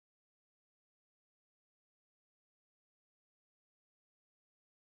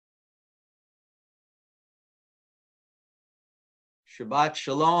Shabbat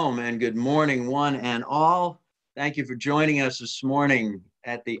Shalom and good morning, one and all. Thank you for joining us this morning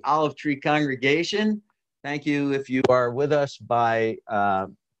at the Olive Tree Congregation. Thank you if you are with us by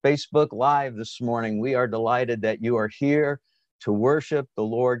Facebook Live this morning. We are delighted that you are here to worship the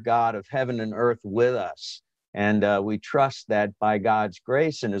Lord God of heaven and earth with us. And we trust that by God's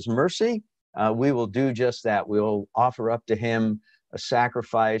grace and His mercy, we will do just that. We will offer up to Him a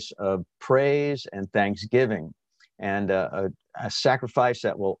sacrifice of praise and thanksgiving, and a sacrifice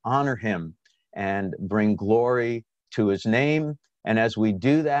that will honor Him and bring glory to His name. And as we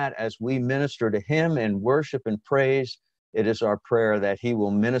do that, as we minister to Him in worship and praise, it is our prayer that He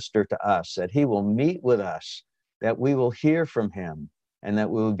will minister to us, that He will meet with us, that we will hear from Him, and that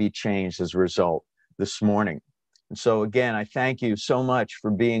we will be changed as a result this morning. And so again, I thank you so much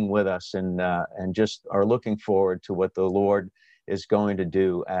for being with us, and just are looking forward to what the Lord is going to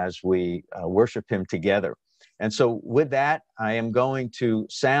do as we worship Him together. And so with that, I am going to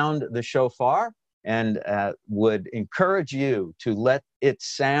sound the shofar and would encourage you to let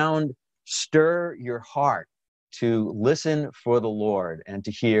its sound stir your heart to listen for the Lord and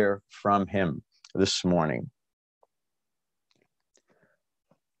to hear from Him this morning.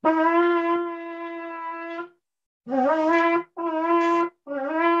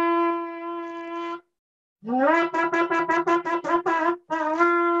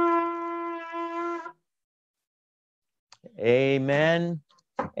 Amen.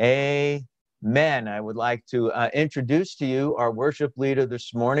 Amen. I would like to introduce to you our worship leader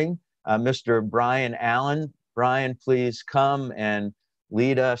this morning, Mr. Brian Allen. Brian, please come and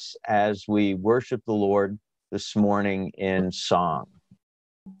lead us as we worship the Lord this morning in song.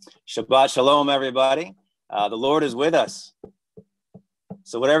 Shabbat Shalom, everybody. The Lord is with us.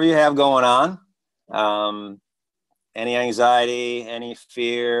 So whatever you have going on, any anxiety, any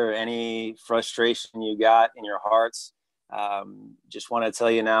fear, any frustration you got in your hearts, just want to tell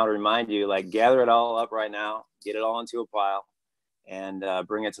you now to remind you, like, gather it all up right now, get it all into a pile, and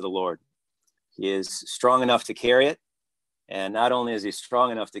bring it to the Lord. He is strong enough to carry it. And not only is He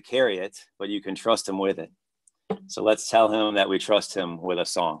strong enough to carry it, but you can trust Him with it. So let's tell Him that we trust Him with a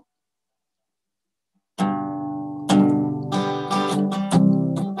song.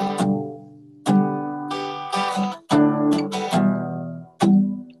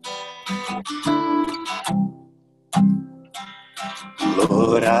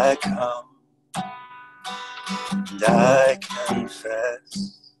 Lord, I come and I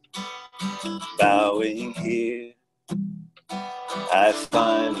confess, bowing here, I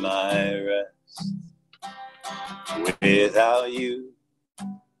find my rest. Without you,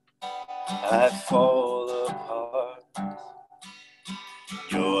 I fall apart.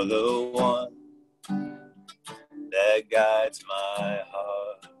 You're the one that guides my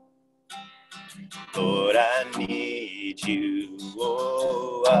heart. Lord, I need you.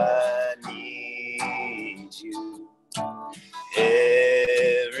 Oh, I need you.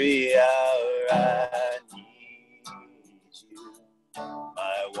 Every hour I need you.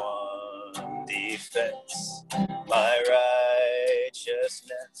 My one defense, my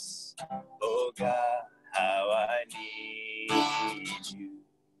righteousness. Oh God, how I need you.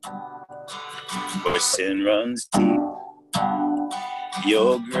 Where sin runs deep,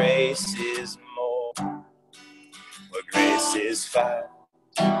 your grace is more. Where grace is found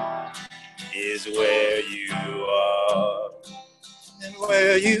is where you are. And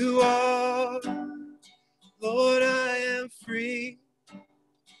where you are, Lord, I am free.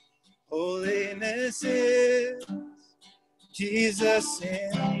 Holiness is Jesus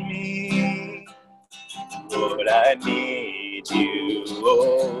in me. Lord, I need you.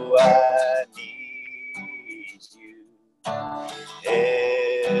 Oh, I need you.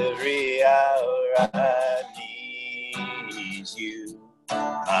 Every hour I need you.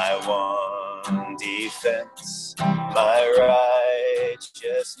 My one defense, my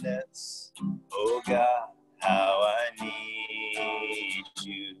righteousness. Oh God, how I need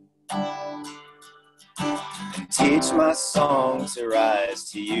you. And teach my song to rise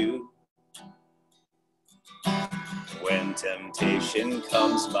to you. When temptation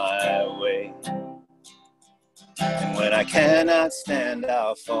comes my way, and when I cannot stand,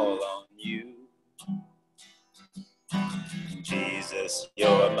 I'll fall on you. Jesus,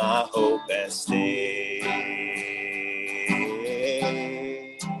 you're my hope and stay.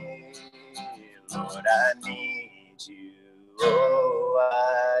 Lord, I need you. Oh,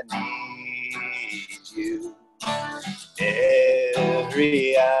 I need you.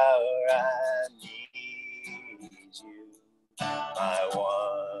 Every hour I need you. My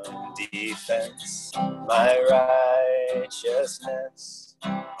one defense, my righteousness.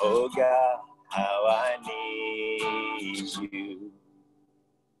 Oh God, how I need you.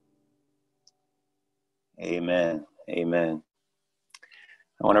 Amen. Amen.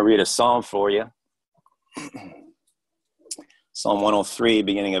 I want to read a psalm for you. Psalm 103,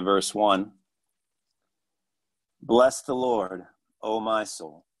 beginning at verse 1. Bless the Lord, O my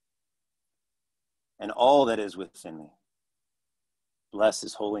soul, and all that is within me. Bless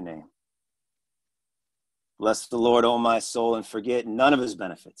his holy name. Bless the Lord, O my soul, and forget none of his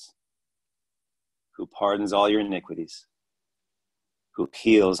benefits, who pardons all your iniquities, who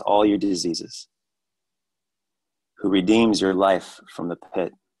heals all your diseases, who redeems your life from the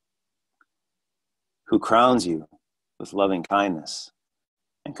pit, who crowns you with loving kindness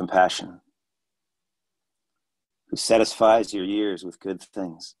and compassion, who satisfies your years with good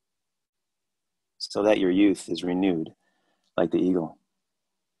things, so that your youth is renewed like the eagle.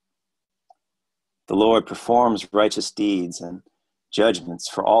 The Lord performs righteous deeds and judgments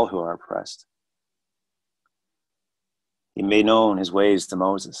for all who are oppressed. He made known his ways to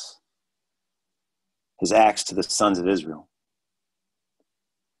Moses, his acts to the sons of Israel.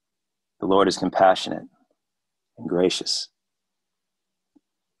 The Lord is compassionate and gracious.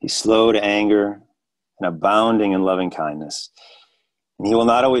 He's slow to anger and abounding in loving kindness. And he will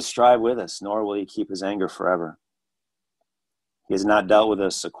not always strive with us, nor will he keep his anger forever. He has not dealt with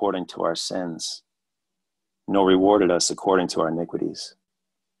us according to our sins, nor rewarded us according to our iniquities.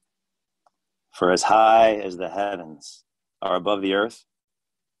 For as high as the heavens are above the earth,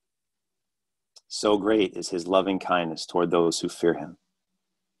 so great is his loving kindness toward those who fear him.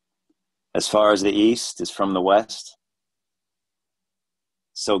 As far as the east is from the west,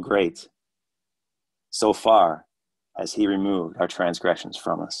 so great, so far has he removed our transgressions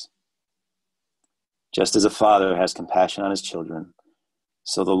from us. Just as a father has compassion on his children,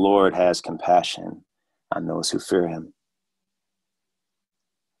 so the Lord has compassion on those who fear him.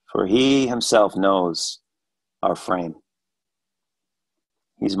 For he himself knows our frame.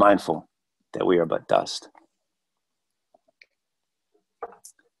 He's mindful that we are but dust.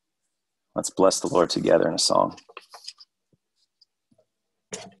 Let's bless the Lord together in a song.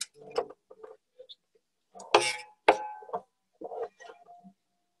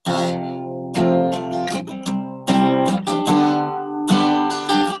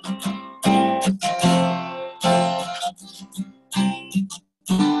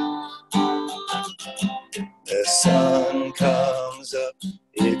 The sun comes up,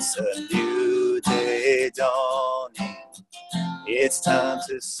 it's a new day dawning. It's time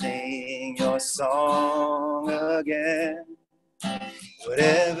to sing your song again.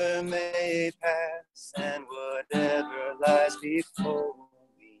 Whatever may pass and whatever lies before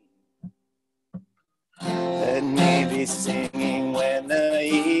me, let me be singing when the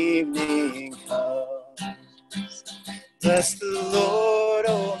evening comes. Bless the Lord,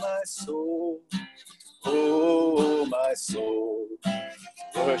 oh my soul. Oh, my soul,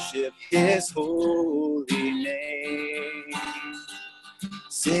 worship his holy name.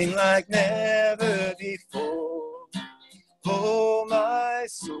 Sing like never before. Oh, my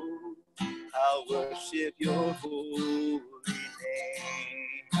soul, I'll worship your holy name.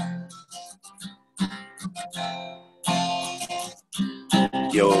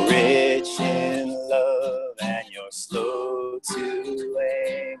 You're rich in love and you're slow to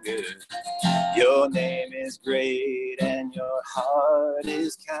anger. Your name is great and your heart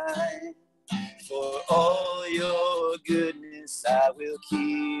is kind. For all your goodness I will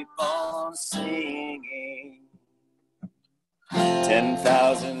keep on singing.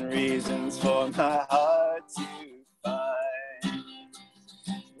 10,000 reasons for my heart to find.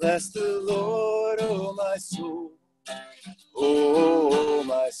 Bless the Lord, oh my soul. Oh,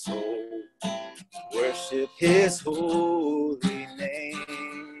 my soul. Worship his holy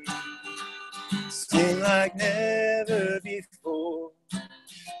name. Sing like never before.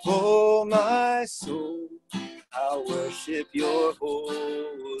 Oh, my soul, I'll worship your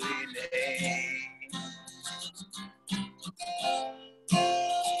holy name.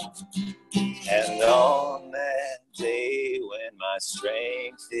 And on that day when my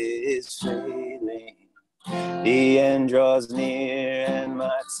strength is failing, the end draws near and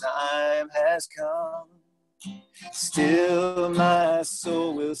my time has come, still my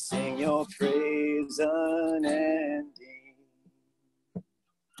soul will sing your praise unending.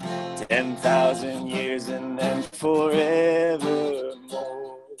 10,000 years and then forevermore.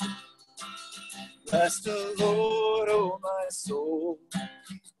 Bless the Lord, oh my soul.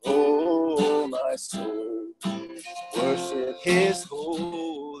 Oh, my soul. Worship his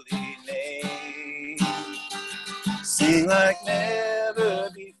holy name. Sing like never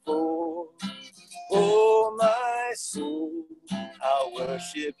before. Oh, my soul, I'll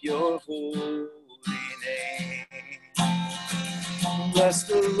worship your holy name. Bless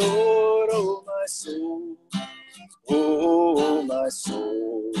the Lord, oh my soul. Oh, my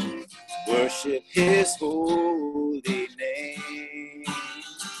soul, worship his holy name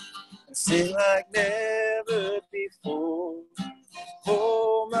and sing like never before.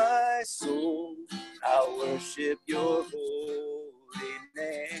 Oh, my soul, I'll worship your holy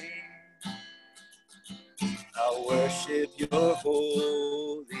name. I'll worship your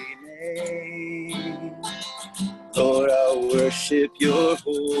holy name. Lord, I'll worship your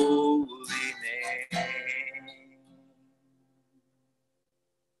holy name.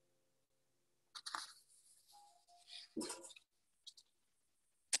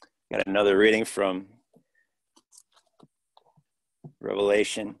 Got another reading from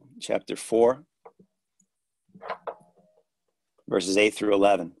Revelation chapter 4, verses 8 through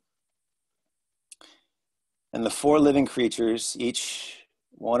 11. And the four living creatures, each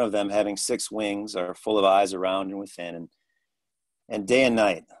one of them having 6 wings, are full of eyes around and within, and day and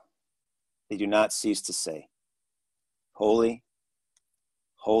night they do not cease to say, Holy,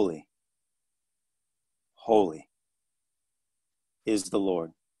 holy, holy is the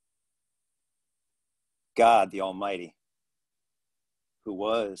Lord, God the Almighty, who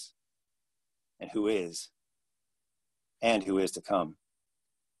was and who is to come.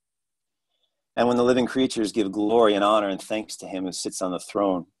 And when the living creatures give glory and honor and thanks to him who sits on the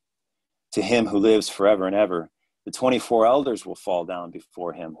throne, to him who lives forever and ever, the 24 elders will fall down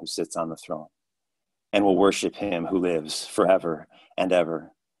before him who sits on the throne and will worship him who lives forever and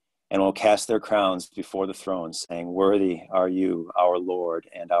ever, and will cast their crowns before the throne, saying, Worthy are you, our Lord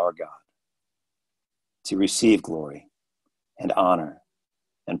and our God, to receive glory and honor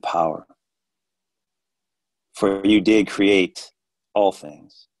and power. For you did create all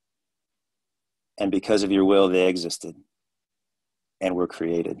things, and because of your will they existed and were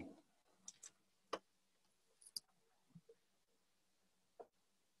created.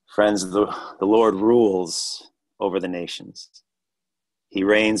 Friends, the Lord rules over the nations. He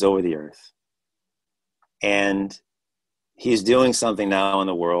reigns over the earth. And he's doing something now in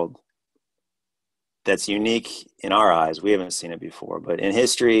the world that's unique in our eyes. We haven't seen it before, but in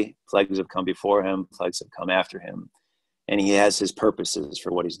history, plagues have come before him, plagues have come after him, and he has his purposes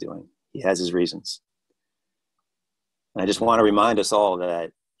for what he's doing. He has his reasons. And I just want to remind us all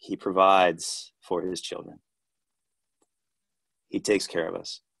that he provides for his children. He takes care of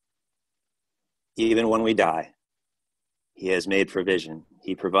us. Even when we die, he has made provision.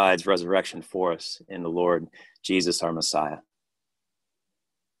 He provides resurrection for us in the Lord Jesus, our Messiah.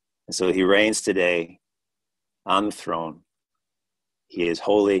 And so he reigns today on the throne. He is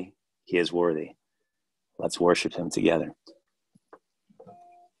holy. He is worthy. Let's worship him together.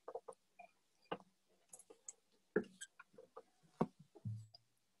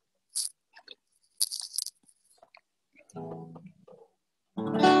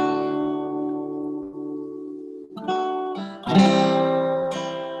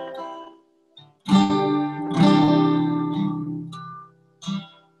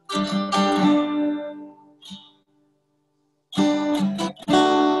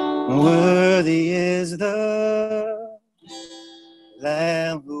 Worthy is the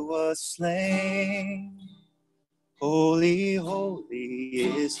Lamb who was slain. Holy, holy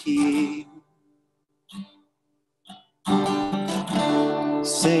is he.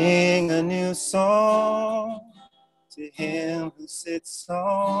 Sing a new song to him who sits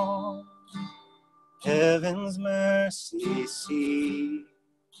on heaven's mercy seat.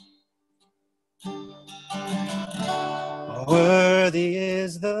 Worthy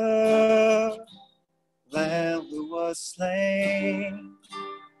is the Lamb who was slain.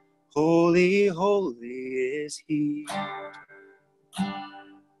 Holy, holy is he.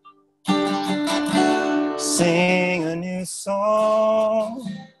 Sing a new song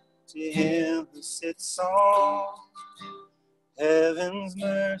to him who sits on heaven's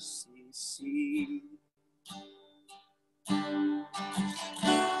mercy seat.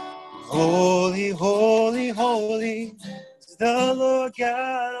 Holy, holy, holy is the Lord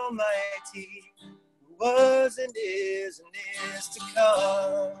God Almighty, who was and is to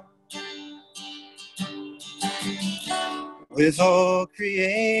come. With all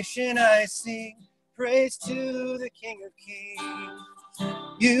creation I sing praise to the King of Kings.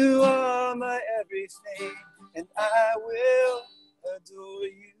 You are my everything, and I will adore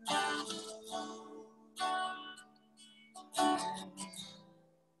you.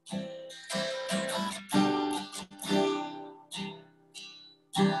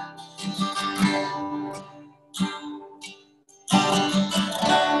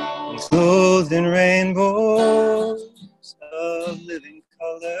 Clothed in rainbows of living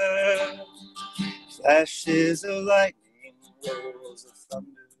color, flashes of lightning, rolls of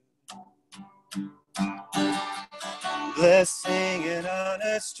thunder. Blessing and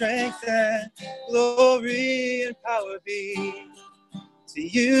honor, strength and glory and power be to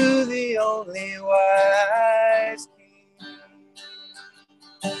you, the only wise King.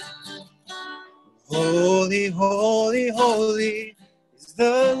 Holy, holy, holy is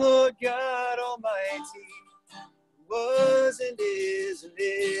the Lord God Almighty, who was and is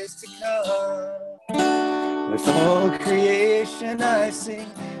to come. With all creation I sing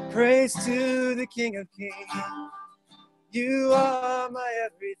praise to the King of Kings. You are my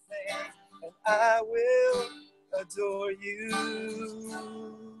everything, and I will adore you.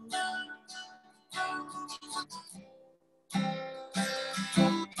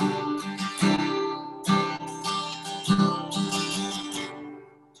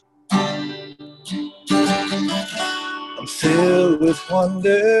 I'm filled with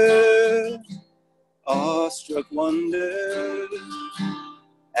wonder, awestruck wonder,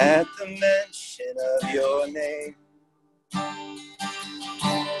 at the mention of your name.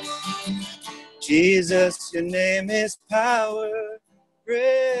 Jesus, your name is power,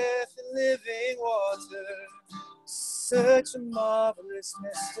 breath and living water, such a marvelous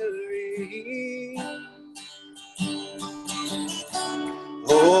mystery.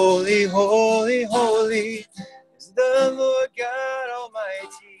 Holy, holy, holy is the Lord God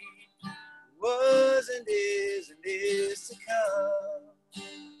Almighty, who was and is to come.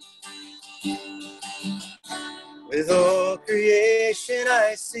 With all creation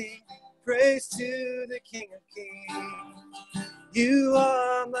I sing praise to the King of Kings. You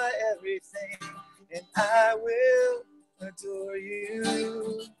are my everything, and I will adore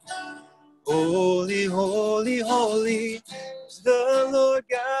you. Holy, holy, holy is the Lord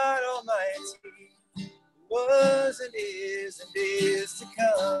God Almighty, who was and is to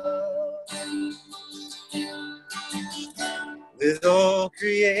come. With all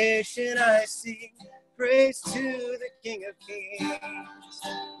creation I sing praise to the King of Kings.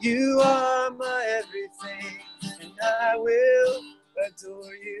 You are my everything, and I will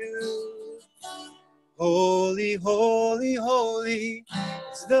adore you. Holy, holy, holy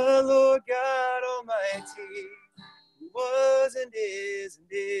is the Lord God Almighty, who was and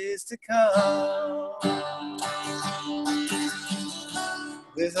is to come.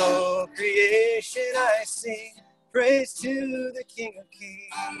 With all creation I sing praise to the King of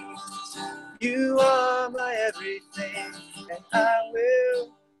Kings. You are my everything, and I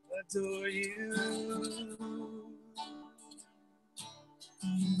will adore you.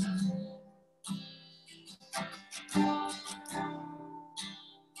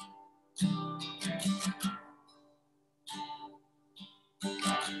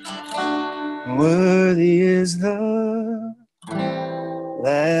 Worthy is the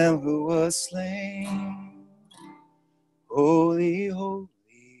Lamb who was slain. Holy, holy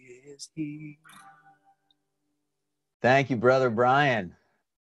is he. Thank you, Brother Brian.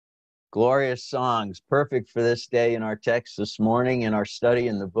 Glorious songs, perfect for this day in our text this morning in our study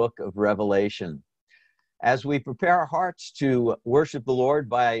in the book of Revelation. As we prepare our hearts to worship the Lord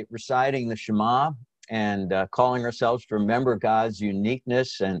by reciting the Shema and calling ourselves to remember God's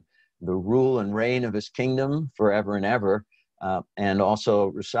uniqueness and the rule and reign of his kingdom forever and ever, and also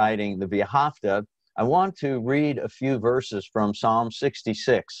reciting the V'ahavta, I want to read a few verses from Psalm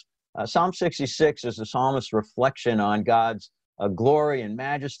 66. Psalm 66 is the psalmist's reflection on God's glory and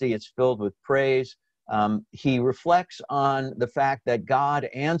majesty. It's filled with praise. He reflects on the fact that God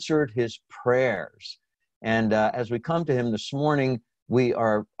answered his prayers. And as we come to him this morning, we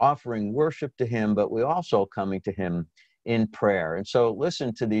are offering worship to him, but we're also coming to him in prayer. And so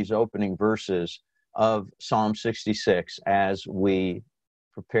listen to these opening verses of Psalm 66 as we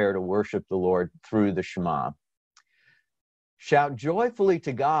prepare to worship the Lord through the Shema. Shout joyfully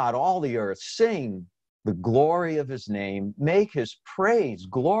to God, all the earth. Sing the glory of his name. Make his praise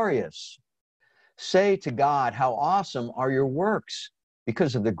glorious. Say to God, how awesome are your works.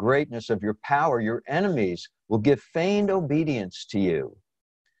 Because of the greatness of your power, your enemies will give feigned obedience to you.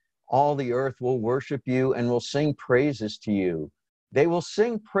 All the earth will worship you and will sing praises to you. They will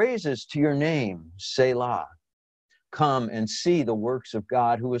sing praises to your name, Selah. Come and see the works of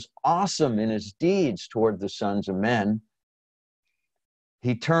God, who is awesome in his deeds toward the sons of men.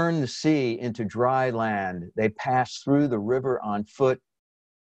 He turned the sea into dry land. They passed through the river on foot.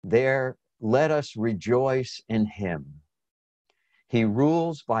 There, let us rejoice in him. He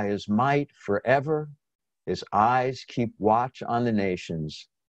rules by his might forever. His eyes keep watch on the nations.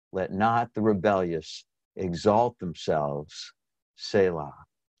 Let not the rebellious exalt themselves. Selah.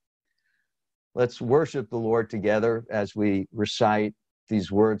 Let's worship the Lord together as we recite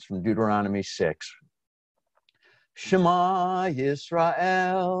these words from Deuteronomy 6. Shema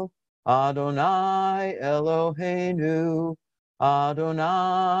Yisrael, Adonai Eloheinu,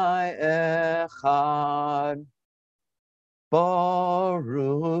 Adonai Echad.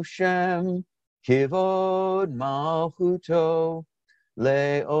 Baruch Shem Kivod Malchuto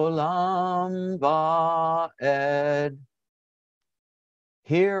Le'olam Va'ed.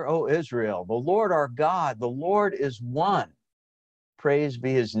 Hear, O Israel, the Lord our God, the Lord is one. Praise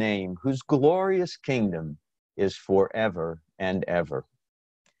be his name, whose glorious kingdom is forever and ever.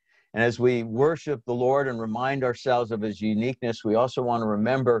 And as we worship the Lord and remind ourselves of his uniqueness, we also want to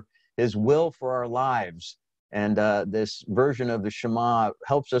remember his will for our lives. And this version of the Shema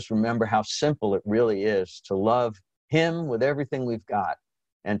helps us remember how simple it really is to love him with everything we've got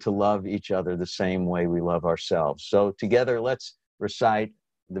and to love each other the same way we love ourselves. So together, let's recite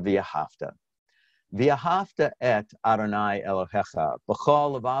the V'ahavta. V'ahavta et Adonai Elohecha,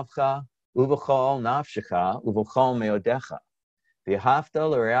 b'chol levavcha, u'b'chol nafshecha, u'b'chol meodecha. V'ahavta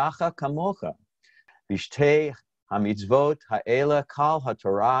l'reacha kamocha. V'shtei hamitzvot ha'ela kal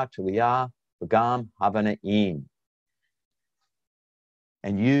ha'torah tuliyah v'gam havanaim.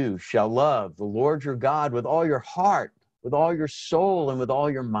 And you shall love the Lord your God with all your heart, with all your soul, and with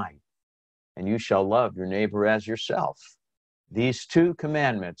all your might. And you shall love your neighbor as yourself. These two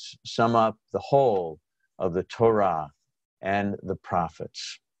commandments sum up the whole of the Torah and the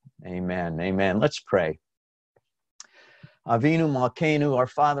prophets. Amen. Amen. Let's pray. Avinu Malkeinu, our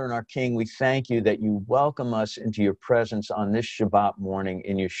Father and our King, we thank you that you welcome us into your presence on this Shabbat morning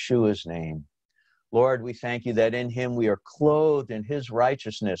in Yeshua's name. Lord, we thank you that in him we are clothed in his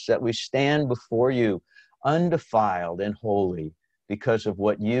righteousness, that we stand before you undefiled and holy because of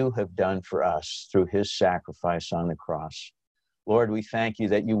what you have done for us through his sacrifice on the cross. Lord, we thank you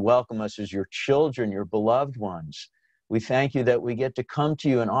that you welcome us as your children, your beloved ones. We thank you that we get to come to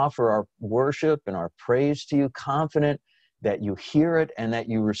you and offer our worship and our praise to you, confident that you hear it and that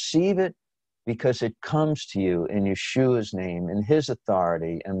you receive it because it comes to you in Yeshua's name, in his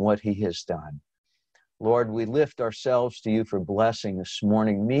authority and what he has done. Lord, we lift ourselves to you for blessing this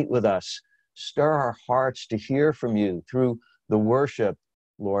morning. Meet with us. Stir our hearts to hear from you through the worship,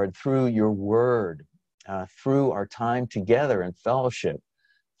 Lord, through your word, through our time together in fellowship.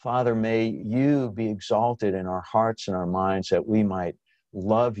 Father, may you be exalted in our hearts and our minds that we might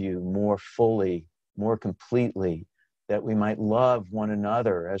love you more fully, more completely, that we might love one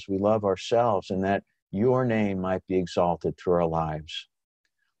another as we love ourselves, and that your name might be exalted through our lives.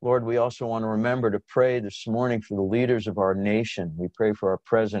 Lord, we also want to remember to pray this morning for the leaders of our nation. We pray for our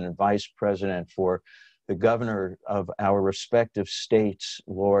president and vice president, for the governor of our respective states,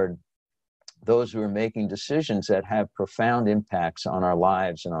 Lord, those who are making decisions that have profound impacts on our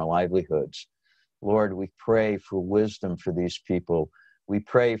lives and our livelihoods. Lord, we pray for wisdom for these people. We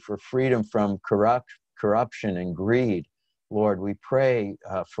pray for freedom from corruption and greed. Lord, we pray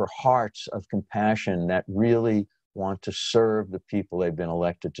for hearts of compassion that really want to serve the people they've been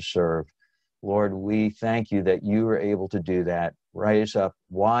elected to serve. Lord, we thank you that you are able to do that. Raise up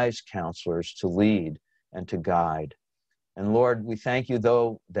wise counselors to lead and to guide. And Lord, we thank you,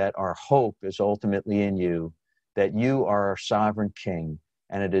 though, that our hope is ultimately in you, that you are our sovereign King,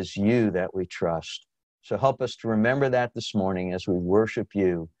 and it is you that we trust. So help us to remember that this morning as we worship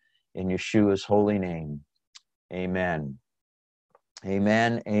you in Yeshua's holy name. Amen.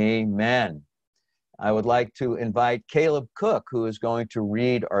 Amen. Amen. I would like to invite Caleb Cook, who is going to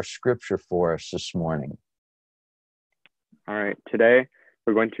read our scripture for us this morning. All right, today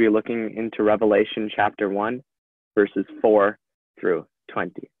we're going to be looking into Revelation chapter 1, verses 4 through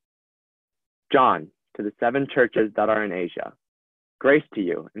 20. John, to the 7 churches that are in Asia, grace to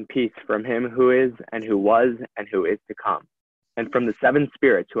you and peace from him who is and who was and who is to come, and from the 7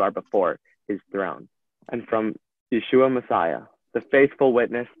 spirits who are before his throne, and from Yeshua Messiah, the faithful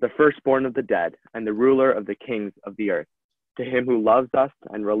witness, the firstborn of the dead, and the ruler of the kings of the earth, to him who loves us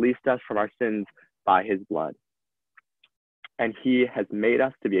and released us from our sins by his blood. And he has made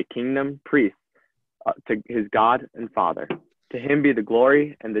us to be a kingdom, priests, to his God and Father. To him be the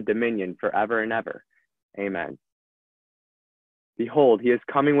glory and the dominion forever and ever. Amen. Behold, he is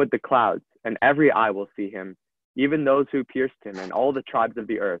coming with the clouds, and every eye will see him, even those who pierced him, and all the tribes of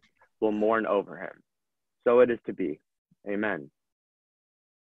the earth will mourn over him. So it is to be. Amen.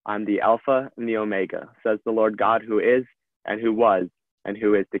 I'm the Alpha and the Omega, says the Lord God, who is, and who was, and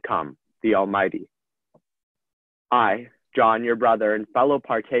who is to come, the Almighty. I, John, your brother and fellow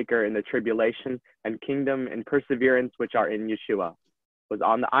partaker in the tribulation and kingdom and perseverance which are in Yeshua, was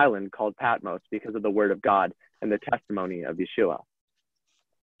on the island called Patmos because of the word of God and the testimony of Yeshua.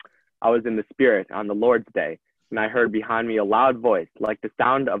 I was in the Spirit on the Lord's day, and I heard behind me a loud voice like the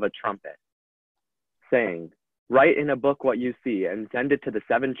sound of a trumpet, saying, Write in a book what you see and send it to the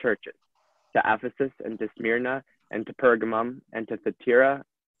 7 churches, to Ephesus and to Smyrna and to Pergamum and to Thyatira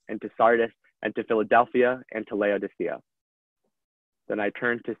and to Sardis and to Philadelphia and to Laodicea." Then I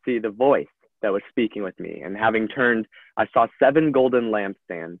turned to see the voice that was speaking with me, and having turned, I saw 7 golden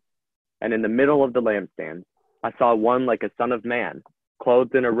lampstands, and in the middle of the lampstands, I saw one like a son of man,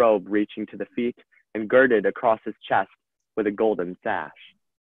 clothed in a robe reaching to the feet and girded across his chest with a golden sash.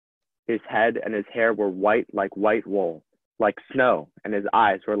 His head and his hair were white like white wool, like snow, and his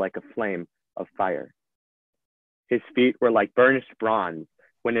eyes were like a flame of fire. His feet were like burnished bronze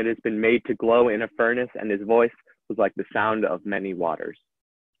when it has been made to glow in a furnace, and his voice was like the sound of many waters.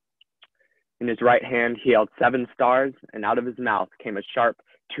 In his right hand he held 7 stars, and out of his mouth came a sharp,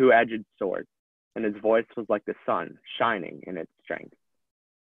 2-edged sword, and his voice was like the sun shining in its strength.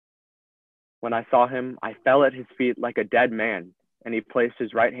 When I saw him, I fell at his feet like a dead man, and he placed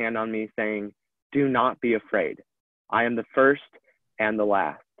his right hand on me, saying, "Do not be afraid. I am the first and the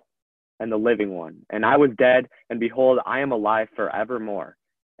last, and the living one. And I was dead, and behold, I am alive forevermore,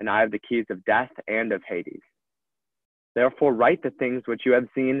 and I have the keys of death and of Hades. Therefore write the things which you have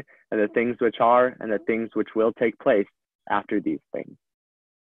seen, and the things which are, and the things which will take place after these things.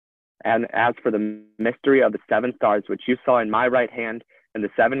 And as for the mystery of the 7 stars which you saw in my right hand, and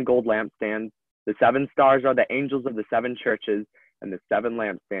the 7 gold lampstands, the 7 stars are the angels of the 7 churches, and the 7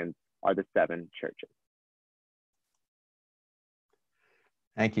 lampstands are the 7 churches."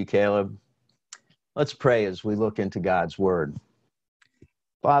 Thank you, Caleb. Let's pray as we look into God's word.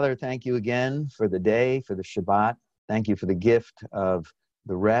 Father, thank you again for the day, for the Shabbat. Thank you for the gift of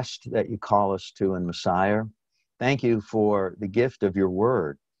the rest that you call us to in Messiah. Thank you for the gift of your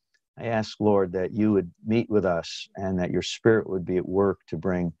word. I ask, Lord, that you would meet with us and that your Spirit would be at work to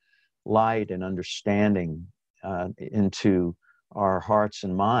bring light and understanding into our hearts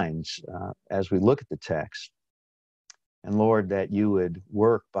and minds as we look at the text. And Lord, that you would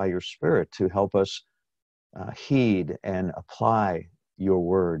work by your Spirit to help us heed and apply your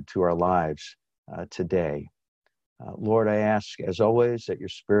word to our lives today. Lord, I ask, as always, that your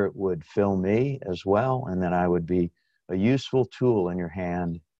Spirit would fill me as well, and that I would be a useful tool in your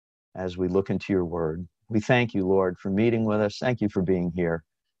hand as we look into your word. We thank you, Lord, for meeting with us. Thank you for being here.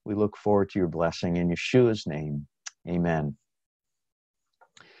 We look forward to your blessing in Yeshua's name. Amen.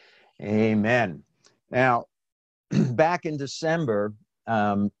 Amen. Now, back in December,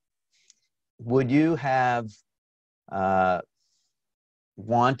 would you have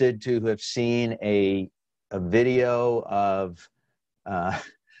wanted to have seen a video of not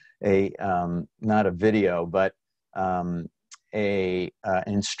a video, but an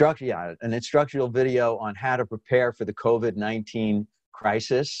instructional video on how to prepare for the COVID-19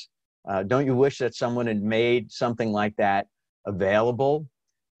 crisis? Don't you wish that someone had made something like that available?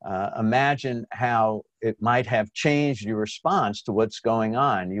 Imagine how it might have changed your response to what's going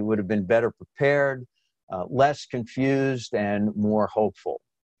on. You would have been better prepared, less confused, and more hopeful.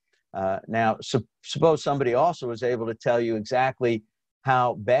 Now, suppose somebody also was able to tell you exactly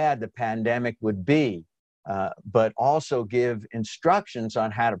how bad the pandemic would be, but also give instructions on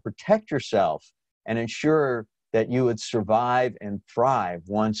how to protect yourself and ensure that you would survive and thrive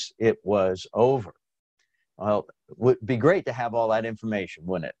once it was over. Well, it would be great to have all that information,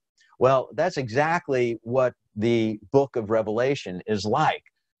 wouldn't it? Well, that's exactly what the book of Revelation is like.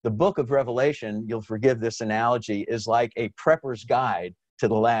 The book of Revelation, you'll forgive this analogy, is like a prepper's guide to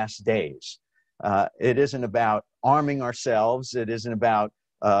the last days. It isn't about arming ourselves. It isn't about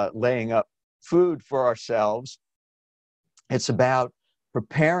laying up food for ourselves. It's about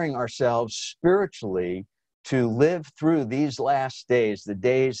preparing ourselves spiritually to live through these last days, the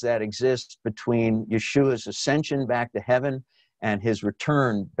days that exist between Yeshua's ascension back to heaven and his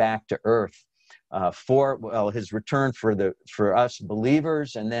return back to earth. His return for us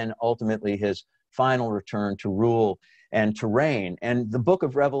believers, and then ultimately his final return to rule and to reign. And the book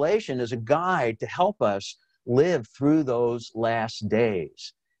of Revelation is a guide to help us live through those last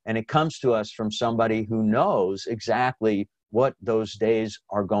days. And it comes to us from somebody who knows exactly what those days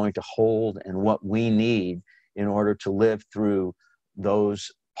are going to hold and what we need in order to live through those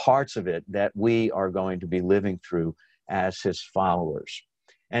parts of it that we are going to be living through as his followers.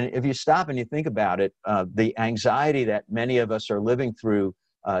 And if you stop and you think about it, the anxiety that many of us are living through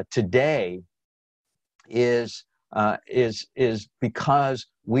today is because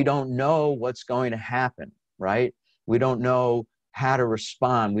we don't know what's going to happen, right? We don't know how to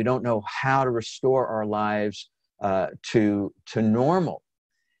respond. We don't know how to restore our lives to normal.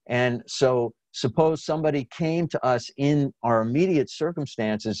 And so suppose somebody came to us in our immediate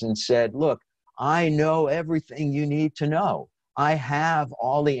circumstances and said, look, I know everything you need to know. I have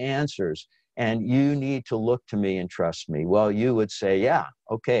all the answers. and you need to look to me and trust me. Well, you would say, yeah,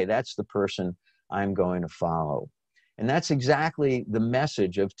 okay, that's the person I'm going to follow. And that's exactly the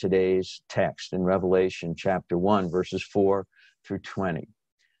message of today's text in Revelation chapter 1, verses 4 through 20.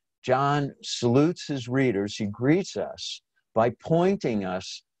 John salutes his readers. He greets us by pointing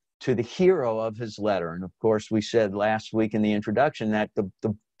us to the hero of his letter. And of course, we said last week in the introduction that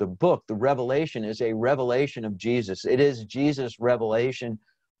the book, the Revelation, is a revelation of Jesus. It is Jesus' revelation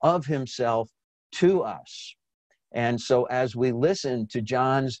of himself to us. And so as we listen to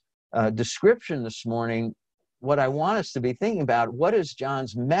John's description this morning, what I want us to be thinking about, what is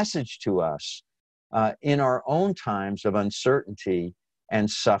John's message to us in our own times of uncertainty and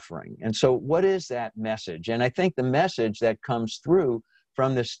suffering? And so what is that message? And I think the message that comes through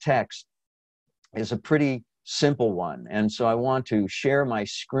from this text is a pretty simple one. And so I want to share my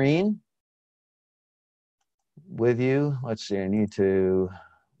screen with you. Let's see, I need to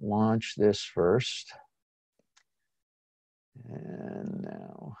launch this first. And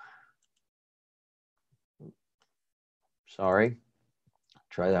now, sorry,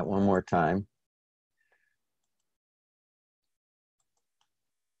 try that one more time.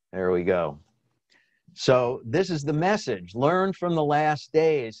 There we go. So this is the message. Learn from the last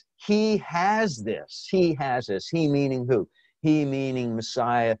days. He has this. He has this. He meaning who? He meaning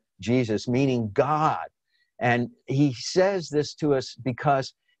Messiah, Jesus, meaning God. And he says this to us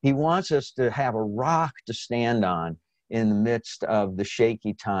because he wants us to have a rock to stand on in the midst of the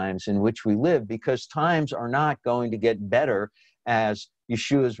shaky times in which we live, because times are not going to get better as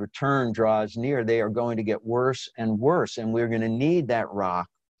Yeshua's return draws near. They are going to get worse and worse, and we're going to need that rock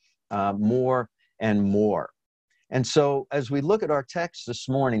more and more. And so as we look at our text this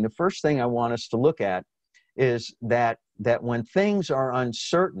morning, the first thing I want us to look at is that when things are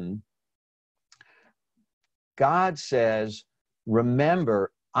uncertain, God says,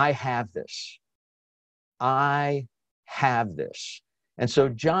 remember, I have this. I have this. And so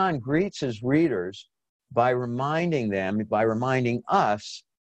John greets his readers by reminding them, by reminding us,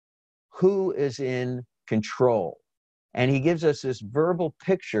 who is in control. And he gives us this verbal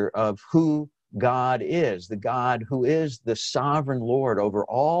picture of who God is, the God who is the sovereign Lord over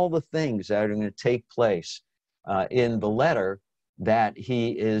all the things that are going to take place in the letter that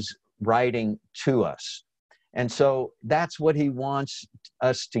he is writing to us. And so that's what he wants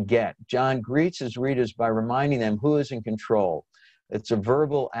us to get. John greets his readers by reminding them who is in control. It's a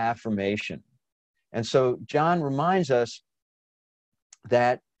verbal affirmation. And so John reminds us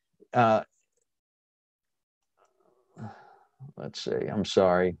that, let's see, I'm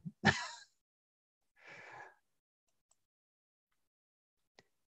sorry.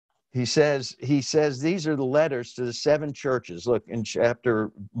 He says, these are the letters to the 7 churches. Look, in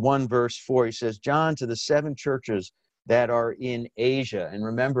chapter 1, verse 4, he says, John, to the 7 churches that are in Asia. And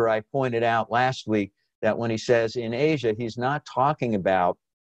remember, I pointed out last week that when he says in Asia, he's not talking about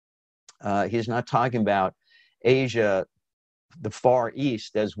Asia, the Far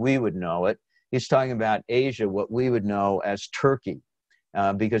East, as we would know it. He's talking about Asia, what we would know as Turkey,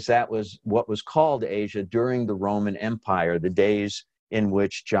 because that was what was called Asia during the Roman Empire, the days in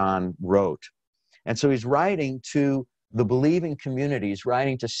which John wrote. And so he's writing to the believing communities,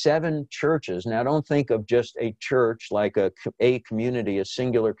 writing to 7 churches. Now, don't think of just a church like a community, a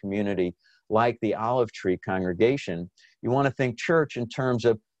singular community like the Olive Tree congregation. You want to think church in terms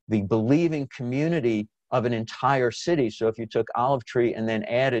of the believing community of an entire city. So if you took Olive Tree and then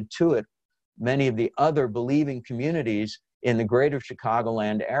added to it many of the other believing communities in the greater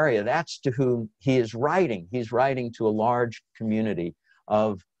Chicagoland area, that's to whom he is writing. He's writing to a large community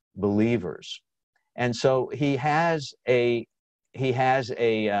of believers. And so he has a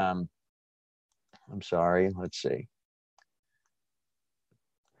I'm sorry, let's see.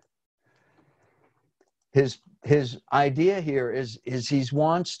 His idea here is he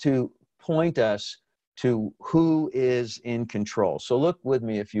wants to point us to who is in control. So look with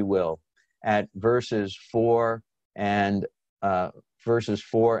me, if you will, at verses 4 and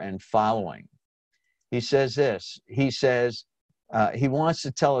following. He says this. He says, he wants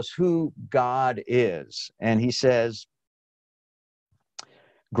to tell us who God is. And he says,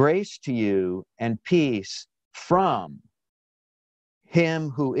 grace to you and peace from him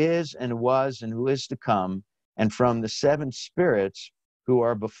who is and was and who is to come, and from the 7 spirits who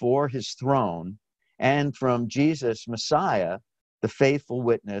are before his throne, and from Jesus, Messiah, the faithful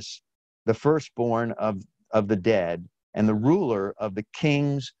witness, the firstborn of the dead, and the ruler of the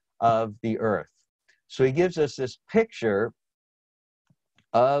kings of the earth. So he gives us this picture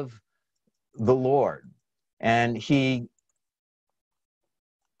of the Lord. And he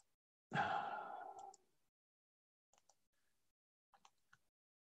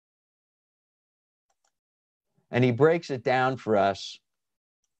And he breaks it down for us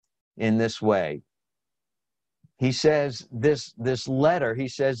in this way. He says this letter, he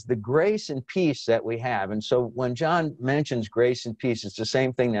says the grace and peace that we have. And so when John mentions grace and peace, it's the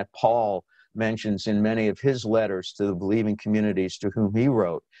same thing that Paul mentions in many of his letters to the believing communities to whom he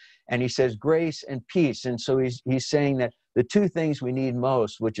wrote. And he says grace and peace. And so he's saying that the two things we need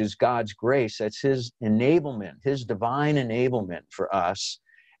most, which is God's grace, that's his enablement, his divine enablement for us,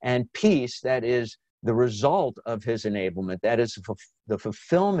 and peace, that is the result of his enablement, that is the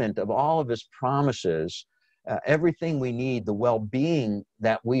fulfillment of all of his promises, everything we need, the well-being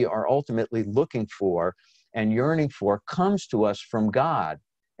that we are ultimately looking for and yearning for comes to us from God.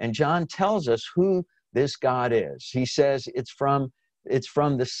 And John tells us who this God is. He says it's from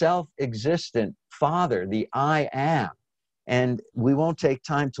the self-existent Father, the I am. And we won't take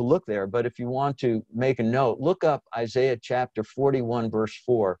time to look there, but if you want to make a note, look up Isaiah chapter 41, verse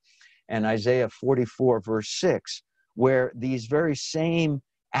 4, and Isaiah 44, verse 6, where these very same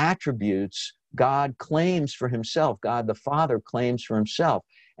attributes God claims for himself, God the Father claims for himself.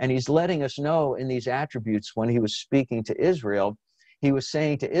 And he's letting us know in these attributes when he was speaking to Israel, he was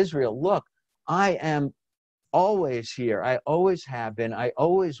saying to Israel, look, I am always here. I always have been. I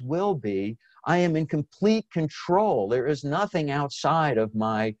always will be. I am in complete control. There is nothing outside of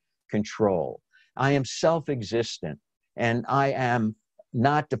my control. I am self-existent, and I am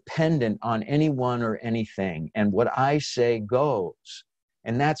not dependent on anyone or anything. And what I say goes.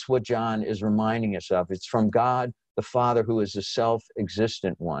 And that's what John is reminding us of. It's from God, the Father, who is the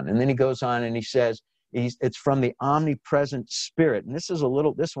self-existent one. And then he goes on and he says, it's from the omnipresent Spirit. And this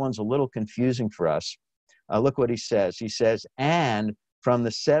one's a little confusing for us. Look what he says. He says, and from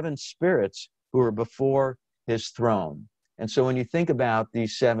the seven spirits who are before his throne. And so when you think about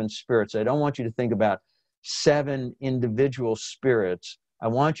these seven spirits, I don't want you to think about seven individual spirits. I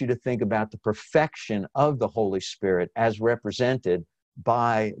want you to think about the perfection of the Holy Spirit as represented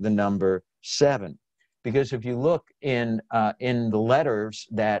by the number 7. Because if you look in the letters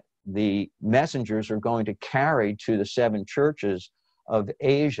that the messengers are going to carry to the 7 churches of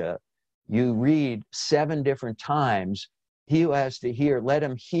Asia, you read 7 different times, he who has to hear, let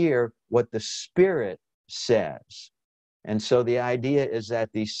him hear what the Spirit says. And so the idea is that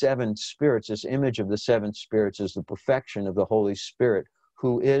these 7 spirits, this image of the 7 spirits, is the perfection of the Holy Spirit,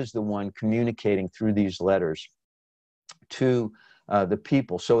 who is the one communicating through these letters to the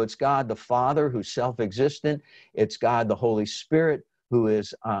people. So it's God the Father, who's self-existent. It's God the Holy Spirit, who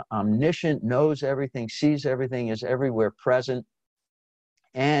is omniscient, knows everything, sees everything, is everywhere present.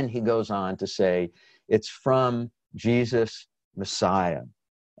 And he goes on to say, it's from Jesus, Messiah.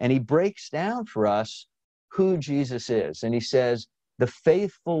 And he breaks down for us who Jesus is. And he says, the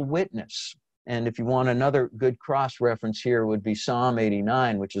faithful witness. And if you want another good cross-reference here would be Psalm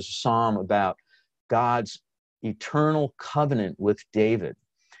 89, which is a psalm about God's eternal covenant with David.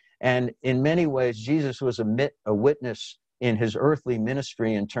 And in many ways, Jesus was a witness in his earthly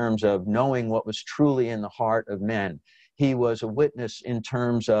ministry in terms of knowing what was truly in the heart of men. He was a witness in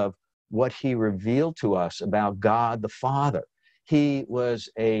terms of what he revealed to us about God the Father. He was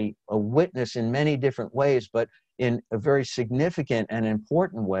a witness in many different ways, but in a very significant and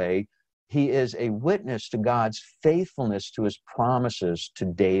important way, he is a witness to God's faithfulness to his promises to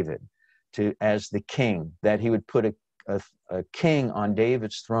David, as the king, that he would put a king on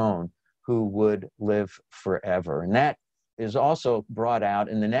David's throne who would live forever. And that is also brought out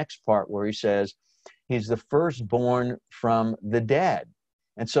in the next part where he says, he's the firstborn from the dead.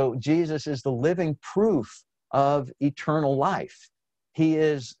 And so Jesus is the living proof of eternal life. He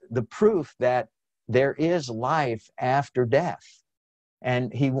is the proof that there is life after death.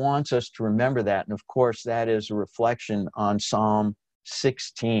 And he wants us to remember that. And of course, that is a reflection on Psalm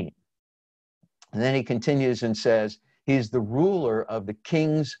 16. And then he continues and says, he's the ruler of the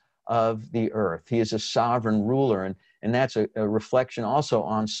kings of the earth. He is a sovereign ruler. And that's a reflection also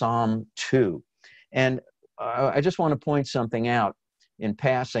on Psalm 2. And I just want to point something out in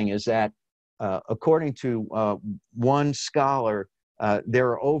passing, is that according to one scholar, there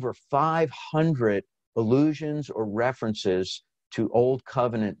are over 500 allusions or references to Old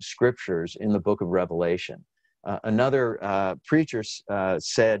Covenant scriptures in the book of Revelation. Another preacher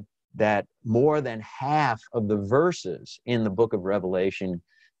said that more than half of the verses in the book of Revelation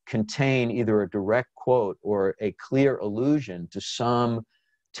contain either a direct quote or a clear allusion to some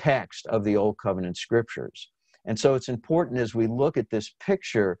text of the Old Covenant scriptures. And so it's important as we look at this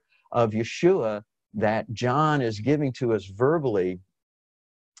picture of Yeshua that John is giving to us verbally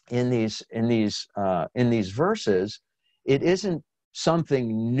in these verses, it isn't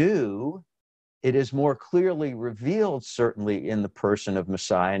something new. It is more clearly revealed, certainly, in the person of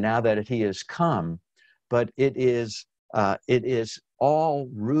Messiah, now that he has come. but it is all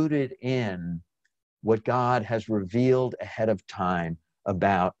rooted in what God has revealed ahead of time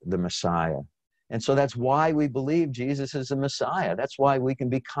about the Messiah. And so that's why we believe Jesus is the Messiah. That's why we can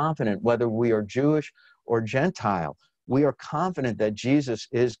be confident, whether we are Jewish or Gentile. We are confident that Jesus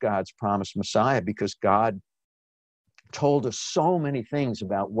is God's promised Messiah because God told us so many things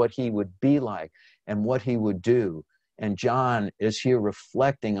about what he would be like and what he would do. And John is here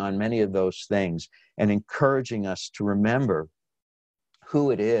reflecting on many of those things and encouraging us to remember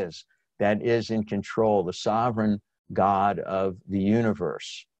who it is that is in control, the sovereign God of the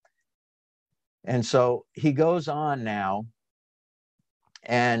universe. And so he goes on now,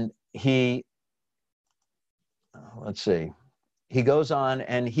 and he goes on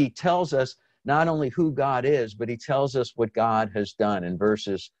and he tells us not only who God is, but he tells us what God has done in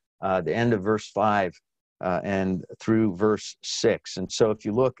the end of verse 5 and through verse 6. And so if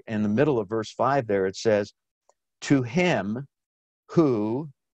you look in the middle of verse 5 there, it says, to him who,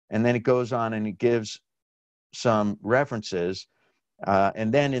 and then it goes on and it gives some references.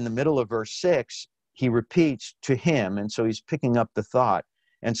 And then in the middle of verse 6, he repeats to him. And so he's picking up the thought.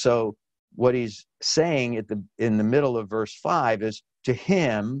 And so what he's saying in the middle of verse 5 is, to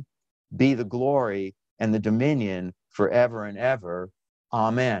him be the glory and the dominion forever and ever.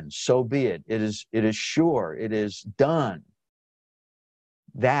 Amen. So be it. It is sure. It is done.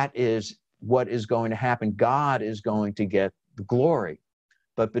 That is what is going to happen. God is going to get the glory.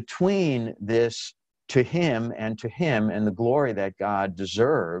 But between this to him and the glory that God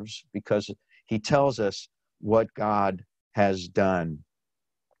deserves, because he tells us what God has done.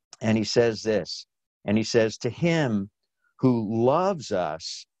 And he says this, and he says, to him who loves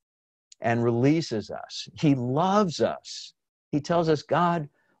us and releases us. He loves us. He tells us God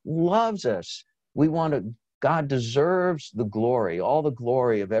loves us. God deserves the glory. All the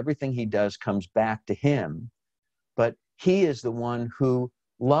glory of everything he does comes back to him. But he is the one who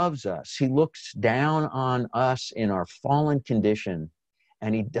loves us. He looks down on us in our fallen condition,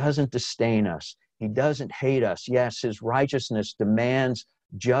 and he doesn't disdain us. He doesn't hate us. Yes, his righteousness demands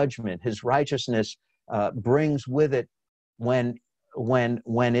judgment. His righteousness brings with it, when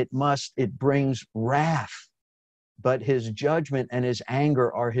it brings wrath. But his judgment and his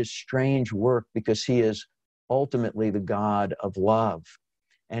anger are his strange work, because he is ultimately the God of love.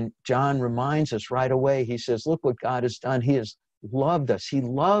 And John reminds us right away. He says, look what God has done. He has loved us. He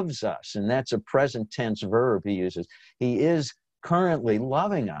loves us. And that's a present tense verb he uses. He is currently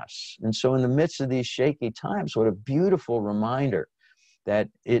loving us. And so in the midst of these shaky times, what a beautiful reminder that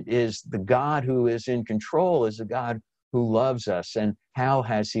it is the God who is in control, is the God who loves us. And how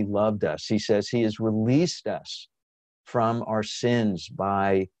has he loved us? He says he has released us from our sins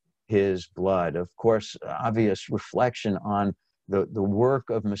by his blood. Of course, obvious reflection on the work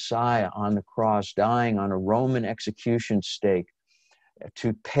of Messiah on the cross, dying on a Roman execution stake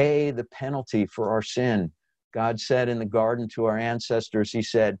to pay the penalty for our sin. God said in the garden to our ancestors, he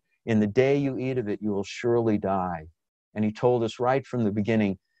said, in the day you eat of it, you will surely die. And he told us right from the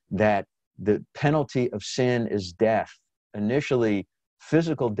beginning that the penalty of sin is death, initially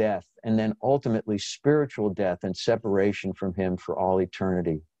physical death, and then ultimately spiritual death and separation from him for all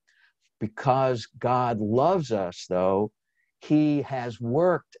eternity. Because God loves us, though, he has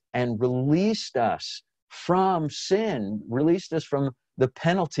worked and released us from sin, released us from the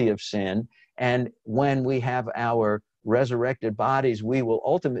penalty of sin. And when we have our resurrected bodies, we will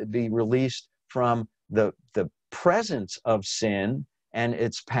ultimately be released from the presence of sin and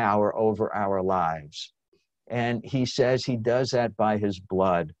its power over our lives. And he says he does that by his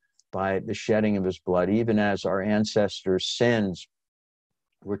blood, by the shedding of his blood, even as our ancestors' sins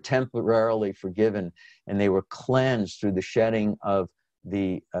were temporarily forgiven and they were cleansed through the shedding of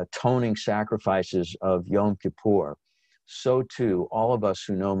the atoning sacrifices of Yom Kippur. So too, all of us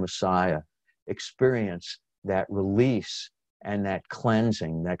who know Messiah experience that release and that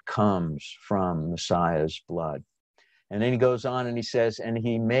cleansing that comes from Messiah's blood. And then he goes on and he says, and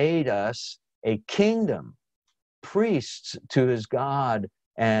he made us a kingdom, priests to his God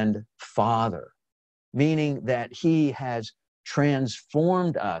and Father, meaning that he has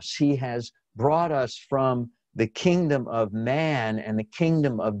transformed us. He has brought us from the kingdom of man and the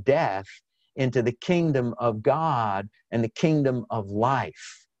kingdom of death into the kingdom of God and the kingdom of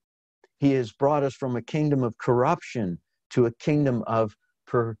life. He has brought us from a kingdom of corruption to a kingdom of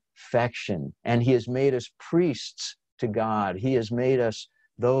perfection. And he has made us priests to God. He has made us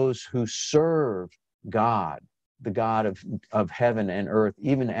those who serve God, the God of heaven and earth,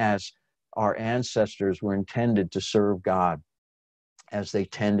 even as our ancestors were intended to serve God as they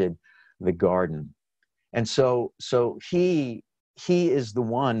tended the garden. And so he is the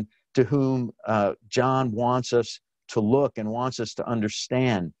one to whom John wants us to look and wants us to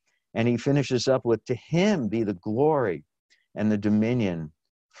understand. And he finishes up with, to him be the glory and the dominion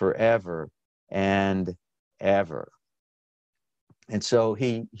forever and ever. And so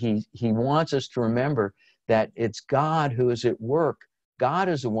he wants us to remember that it's God who is at work. God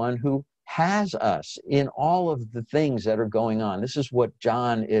is the one who has us in all of the things that are going on. This is what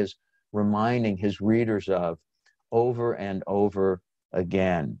John is reminding his readers of over and over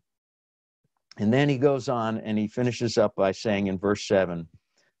again. And then he goes on and he finishes up by saying in verse 7,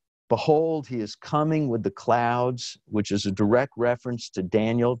 behold, he is coming with the clouds, which is a direct reference to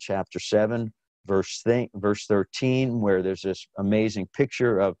Daniel chapter 7, verse 13, where there's this amazing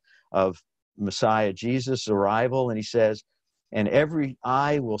picture of Messiah Jesus' arrival. And he says, and every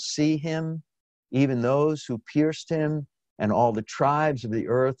eye will see him, even those who pierced him, and all the tribes of the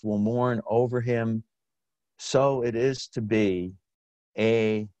earth will mourn over him. So it is to be.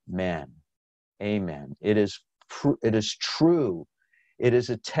 Amen. Amen. It is true. It is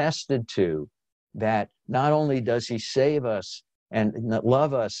attested to that not only does he save us and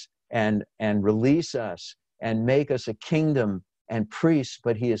love us and release us and make us a kingdom and priests,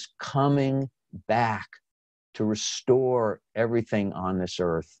 but he is coming back to restore everything on this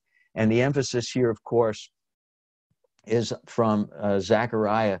earth. And the emphasis here, of course, is from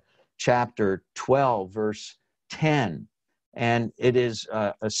Zechariah chapter 12, verse 10. And it is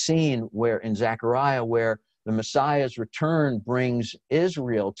a scene where in Zechariah where the Messiah's return brings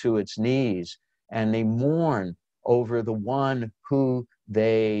Israel to its knees, and they mourn over the one who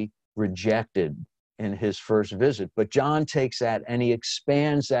they rejected in his first visit. But John takes that and he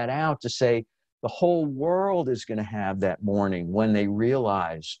expands that out to say the whole world is going to have that mourning when they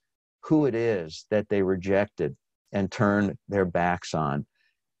realize who it is that they rejected and turned their backs on.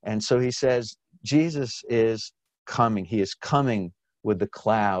 And so he says, Jesus is coming. He is coming with the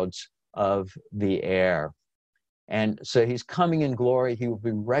clouds of the air. And so he's coming in glory. He will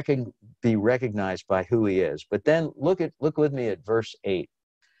be recognized by who he is. But then look with me at verse 8,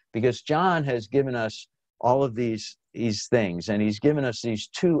 because John has given us all of these things, and he's given us these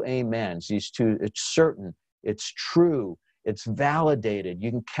two amens, these two, it's certain, it's true, it's validated.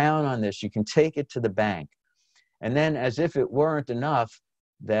 You can count on this. You can take it to the bank. And then, as if it weren't enough,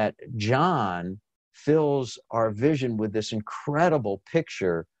 that John fills our vision with this incredible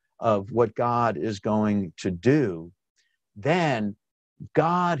picture of what God is going to do. Then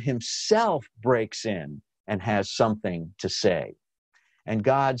God himself breaks in and has something to say. And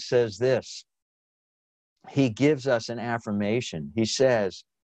God says this. He gives us an affirmation. He says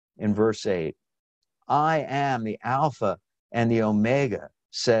in verse 8, I am the Alpha and the Omega,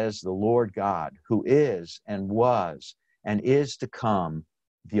 says the Lord God, who is and was and is to come,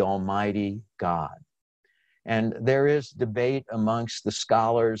 the Almighty God. And there is debate amongst the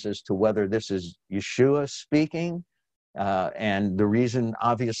scholars as to whether this is Yeshua speaking. And the reason,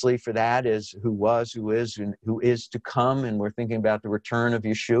 obviously, for that is who was, who is, and who is to come. And we're thinking about the return of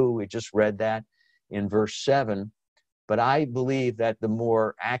Yeshua. We just read that in verse 7. But I believe that the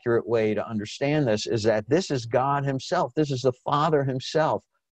more accurate way to understand this is that this is God himself. This is the Father himself,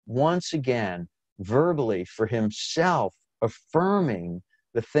 once again, verbally for himself, affirming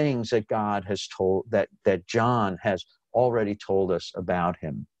the things that God has told, that John has already told us about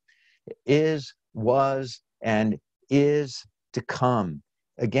him. Is, was, and is to come.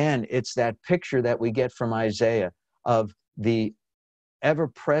 Again, it's that picture that we get from Isaiah of the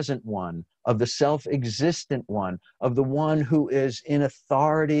ever-present one, of the self-existent one, of the one who is in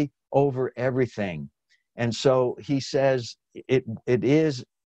authority over everything. And so he says it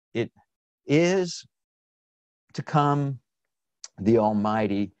is to come, the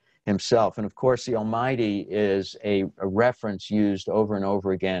Almighty himself. And of course, the Almighty is a reference used over and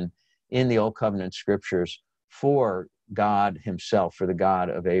over again in the Old Covenant scriptures for God himself, for the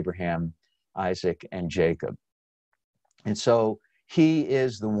God of Abraham, Isaac, and Jacob. And so he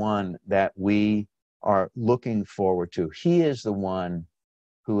is the one that we are looking forward to. He is the one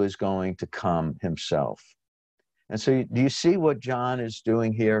who is going to come himself. And so do you see what John is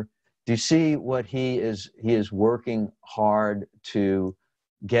doing here? Do you see what he is working hard to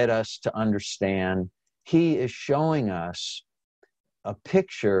get us to understand? He is showing us a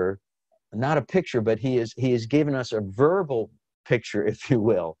picture, not a picture, but he has given us a verbal picture, if you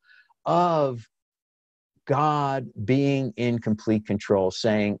will, of God being in complete control,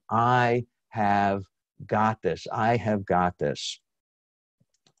 saying, I have got this. I have got this.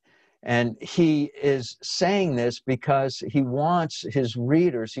 And he is saying this because he wants his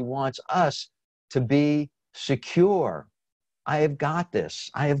readers, he wants us to be secure. I have got this.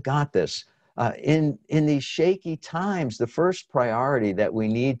 I have got this. In these shaky times, the first priority that we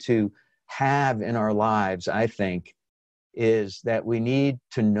need to have in our lives, I think, is that we need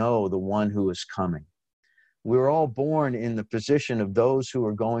to know the one who is coming. We're all born in the position of those who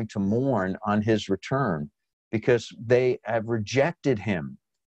are going to mourn on his return because they have rejected him.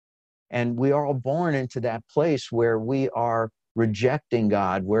 And we are all born into that place where we are rejecting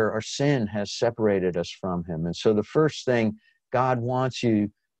God, where our sin has separated us from him. And so the first thing God wants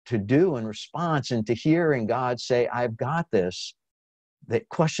you to do in response and to hearing God say, I've got this, the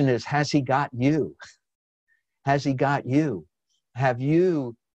question is, has he got you? Has he got you? Have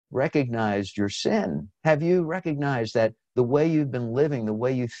you recognized your sin? Have you recognized that the way you've been living, the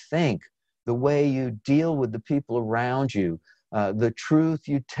way you think, the way you deal with the people around you, the truth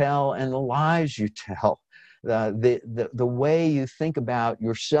you tell and the lies you tell, the way you think about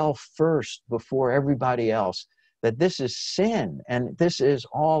yourself first before everybody else, that this is sin and this is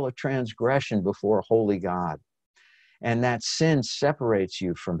all a transgression before a holy God. And that sin separates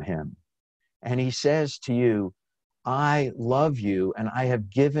you from him. And he says to you, I love you and I have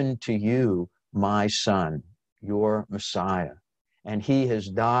given to you my son, your Messiah. And he has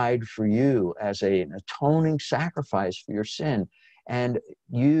died for you as an atoning sacrifice for your sin. And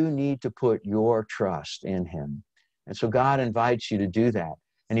you need to put your trust in him. And so God invites you to do that.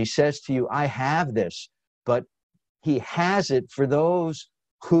 And he says to you, I have this, but he has it for those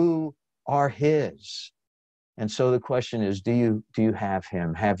who are his. And so the question is, do you have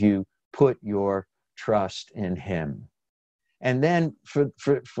him? Have you put your trust in him? And then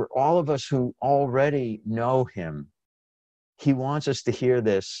for all of us who already know him, he wants us to hear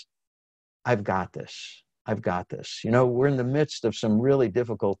this, I've got this. I've got this. We're in the midst of some really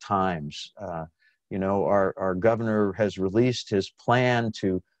difficult times. Our governor has released his plan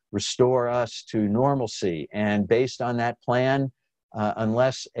to restore us to normalcy. And based on that plan,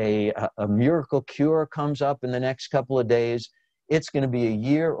 unless a miracle cure comes up in the next couple of days, it's going to be a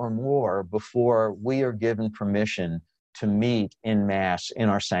year or more before we are given permission to meet in mass in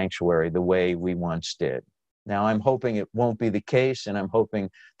our sanctuary the way we once did. Now, I'm hoping it won't be the case, and I'm hoping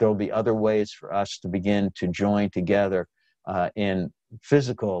there will be other ways for us to begin to join together in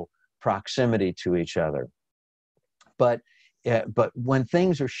physical proximity to each other. But when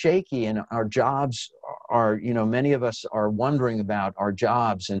things are shaky and our jobs are, many of us are wondering about our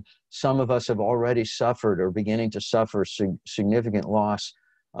jobs, and some of us have already suffered or beginning to suffer significant loss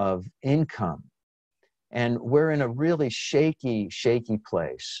of income. And we're in a really shaky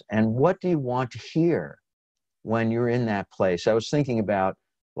place. And what do you want to hear when you're in that place? I was thinking about,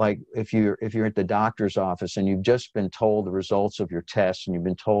 like, if you're at the doctor's office and you've just been told the results of your tests and you've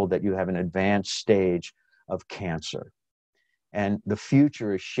been told that you have an advanced stage of cancer. And the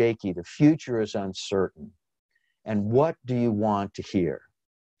future is shaky. The future is uncertain. And what do you want to hear?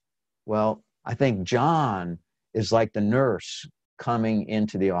 Well, I think John is like the nurse coming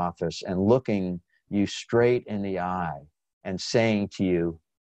into the office and looking you straight in the eye and saying to you,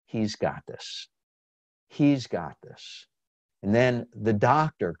 he's got this. He's got this. And then the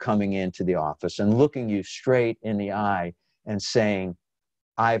doctor coming into the office and looking you straight in the eye and saying,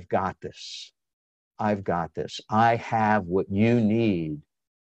 I've got this. I've got this. I have what you need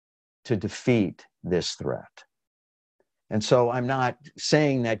to defeat this threat. And so I'm not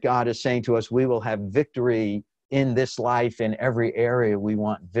saying that God is saying to us, we will have victory in this life in every area we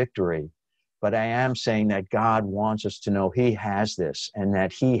want victory. But I am saying that God wants us to know he has this and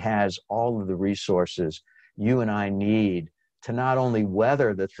that he has all of the resources you and I need to not only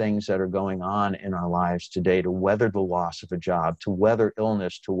weather the things that are going on in our lives today, to weather the loss of a job, to weather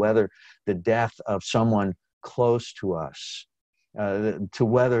illness, to weather the death of someone close to us, to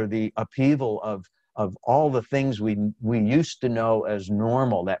weather the upheaval of all the things we used to know as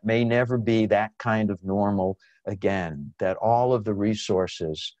normal that may never be that kind of normal again, that all of the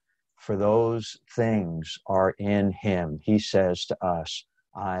resources for those things are in him. He says to us,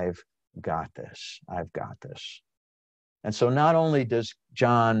 I've got this. I've got this. And so not only does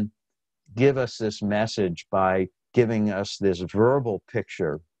John give us this message by giving us this verbal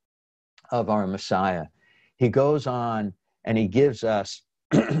picture of our Messiah, he goes on and he gives us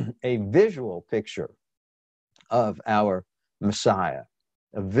a visual picture of our Messiah,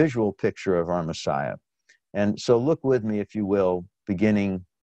 a visual picture of our Messiah. And so look with me, if you will, beginning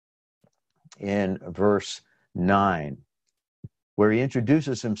in verse 9, where he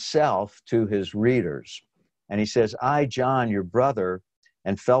introduces himself to his readers. And he says, I, John, your brother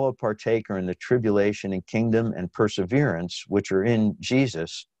and fellow partaker in the tribulation and kingdom and perseverance, which are in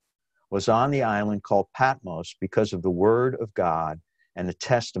Jesus, was on the island called Patmos because of the word of God and the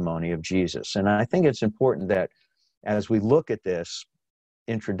testimony of Jesus. And I think it's important that as we look at this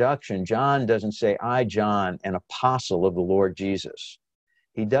introduction, John doesn't say, I, John, an apostle of the Lord Jesus.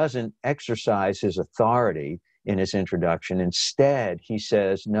 He doesn't exercise his authority in his introduction. Instead, he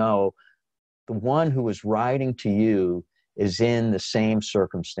says, no, the one who is writing to you is in the same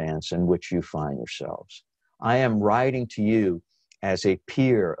circumstance in which you find yourselves. I am writing to you as a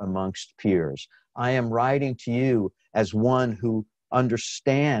peer amongst peers. I am writing to you as one who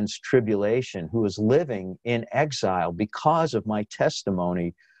understands tribulation, who is living in exile because of my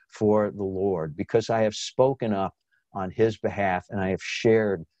testimony for the Lord, because I have spoken up on his behalf and I have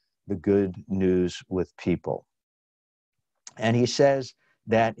shared the good news with people. And he says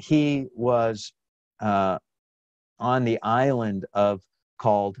that he was on the island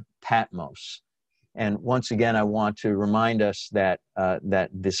called Patmos. And once again, I want to remind us that that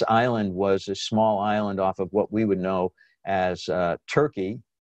this island was a small island off of what we would know as Turkey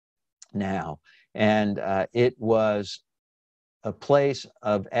now. And it was a place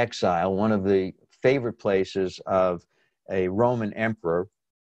of exile, one of the favorite places of a Roman emperor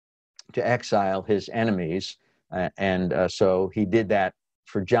to exile his enemies. So he did that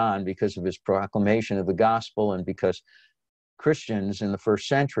for John because of his proclamation of the gospel and because Christians in the first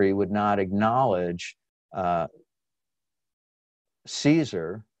century would not acknowledge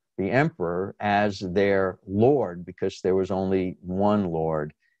Caesar, the emperor, as their Lord, because there was only one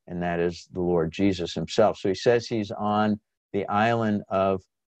Lord, and that is the Lord Jesus himself. So he says he's on the island of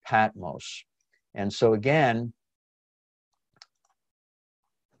Patmos. And so again,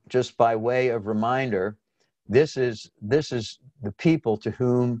 just by way of reminder, this is the people to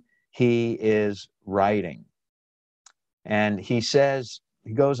whom he is writing. And he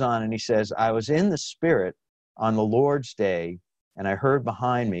goes on and he says, I was in the Spirit on the Lord's day, and I heard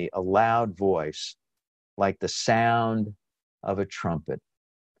behind me a loud voice like the sound of a trumpet.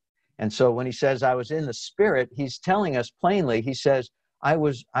 And so when he says, I was in the Spirit, he's telling us plainly, he says, I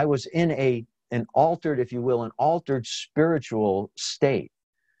was in an altered, if you will, an altered spiritual state,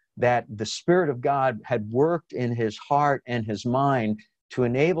 that the Spirit of God had worked in his heart and his mind to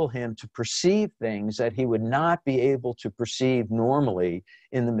enable him to perceive things that he would not be able to perceive normally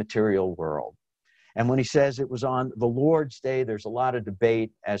in the material world. And when he says it was on the Lord's day, there's a lot of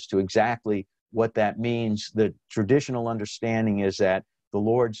debate as to exactly what that means. The traditional understanding is that the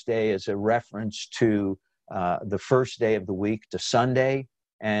Lord's day is a reference to the first day of the week, to Sunday.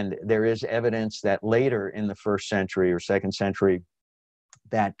 And there is evidence that later in the first century or second century,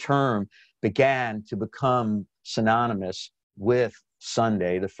 that term began to become synonymous with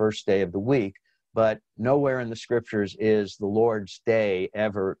Sunday, the first day of the week. But nowhere in the scriptures is the Lord's day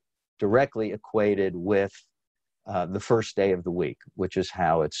ever directly equated with the first day of the week, which is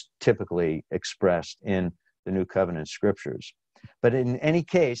how it's typically expressed in the New Covenant scriptures. But in any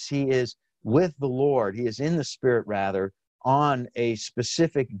case, he is with the Lord. He is in the Spirit, rather, on a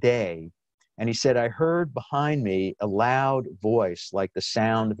specific day. And he said, I heard behind me a loud voice like the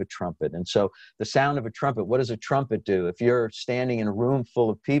sound of a trumpet. And so the sound of a trumpet, what does a trumpet do? If you're standing in a room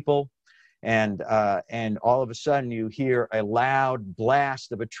full of people and all of a sudden you hear a loud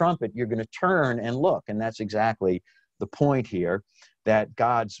blast of a trumpet, you're going to turn and look. And that's exactly the point here, that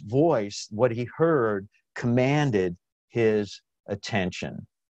God's voice, what he heard, commanded his attention.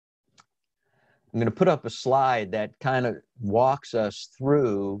 I'm going to put up a slide that kind of walks us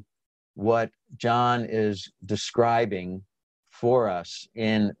through what John is describing for us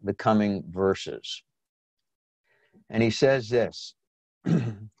in the coming verses. And he says this.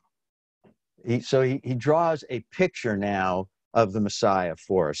 He draws a picture now of the Messiah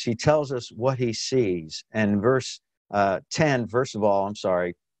for us. He tells us what he sees. And in verse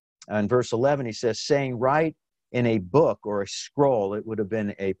 11, he says, saying, write in a book or a scroll, it would have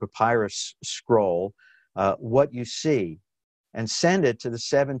been a papyrus scroll, what you see, and send it to the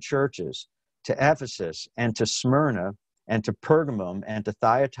 7 churches, to Ephesus, and to Smyrna, and to Pergamum, and to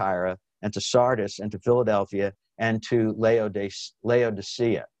Thyatira, and to Sardis, and to Philadelphia, and to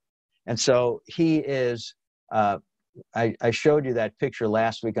Laodicea. And so he is, I showed you that picture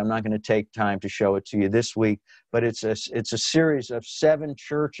last week. I'm not going to take time to show it to you this week, but it's a series of 7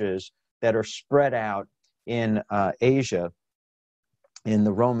 churches that are spread out in Asia, in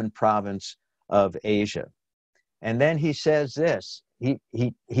the Roman province of Asia. And then he says this, he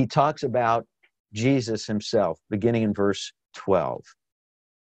talks about Jesus himself, beginning in verse 12.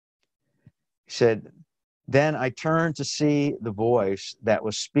 He said, then I turned to see the voice that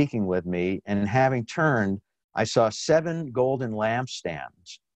was speaking with me, and having turned, I saw 7 golden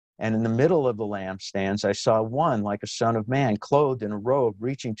lampstands. And in the middle of the lampstands, I saw one like a son of man, clothed in a robe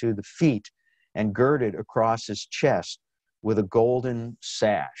reaching to the feet and girded across his chest with a golden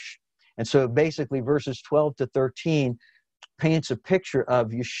sash. And so basically verses 12 to 13 paints a picture of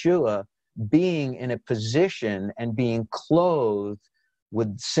Yeshua being in a position and being clothed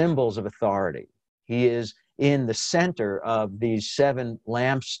with symbols of authority. He is in the center of these 7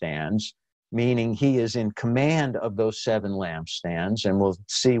 lampstands, meaning he is in command of those 7 lampstands, and we'll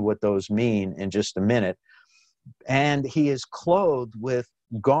see what those mean in just a minute. And he is clothed with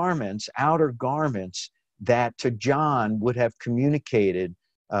garments, outer garments, that to John would have communicated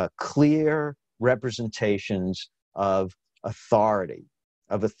clear representations of authority,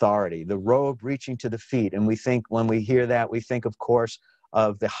 the robe reaching to the feet. And we think, when we hear that, we think, of course,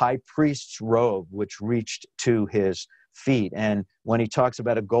 of the high priest's robe, which reached to his feet. And when he talks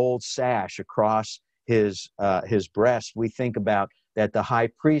about a gold sash across his breast, we think about that the high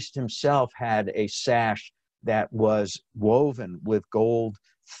priest himself had a sash that was woven with gold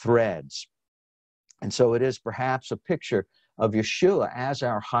threads. And so it is perhaps a picture of Yeshua as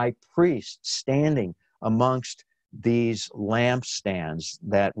our high priest standing amongst these lampstands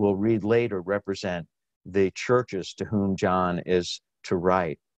that we'll read later represent the churches to whom John is to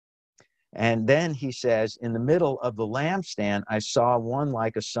write. And then he says, in the middle of the lampstand, I saw one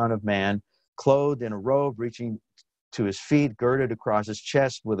like a son of man, clothed in a robe reaching to his feet, girded across his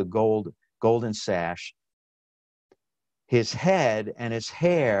chest with a golden sash. His head and his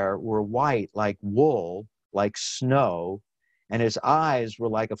hair were white like wool, like snow, and his eyes were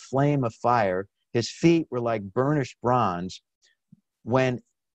like a flame of fire. His feet were like burnished bronze when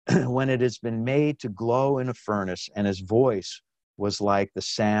it has been made to glow in a furnace, and his voice was like the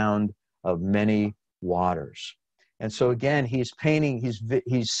sound of many waters. And so again, he's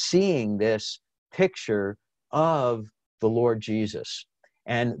seeing this picture of the Lord Jesus.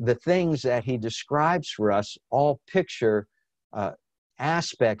 And the things that he describes for us all picture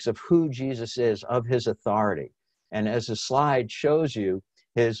aspects of who Jesus is, of his authority. And as the slide shows you,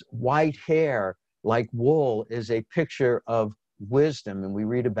 his white hair like wool is a picture of wisdom, and we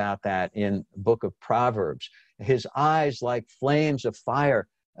read about that in the book of Proverbs. His eyes like flames of fire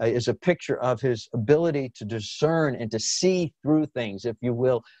is a picture of his ability to discern and to see through things, if you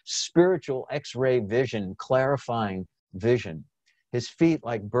will, spiritual X-ray vision, clarifying vision. His feet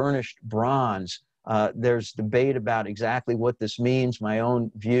like burnished bronze. There's debate about exactly what this means. My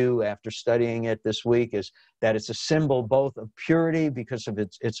own view after studying it this week is that it's a symbol both of purity, because of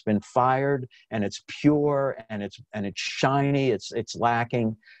it's been fired and it's pure and it's shiny, it's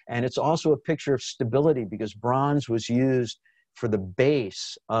lacking, and it's also a picture of stability, because bronze was used for the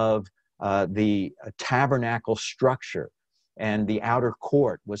base of the tabernacle structure, and the outer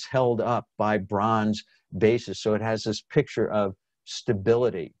court was held up by bronze bases. So it has this picture of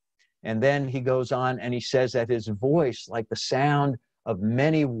stability. And then he goes on and he says that his voice, like the sound of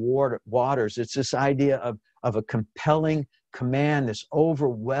many waters, it's this idea of a compelling command, this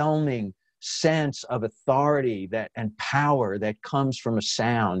overwhelming sense of authority and power that comes from a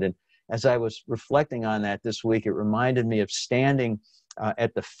sound. And as I was reflecting on that this week, it reminded me of standing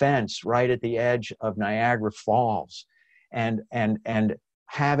at the fence right at the edge of Niagara Falls and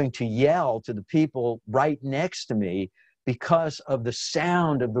having to yell to the people right next to me because of the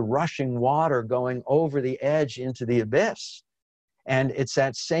sound of the rushing water going over the edge into the abyss. And it's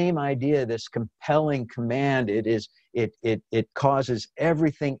that same idea, this compelling command. It causes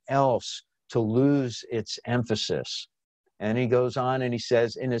everything else to lose its emphasis. And he goes on and he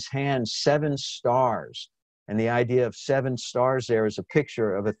says, in his hand, 7 stars. And the idea of 7 stars there is a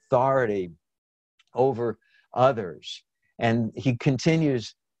picture of authority over others. And he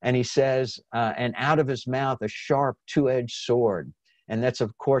continues and he says, and out of his mouth a sharp 2-edged sword. And that's,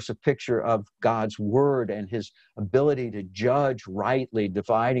 of course, a picture of God's word and his ability to judge rightly,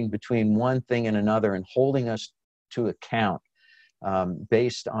 dividing between one thing and another and holding us to account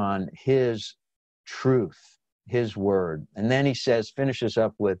based on his truth, his word. And then he says, finishes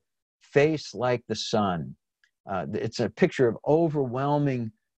up with face like the sun. It's a picture of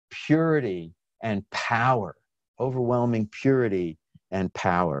overwhelming purity and power, overwhelming purity and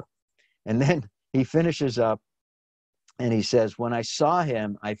power. And then he finishes up and he says, when I saw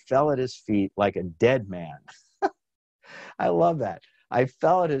him, I fell at his feet like a dead man. I love that. I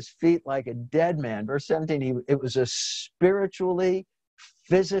fell at his feet like a dead man. Verse 17, it was a spiritually,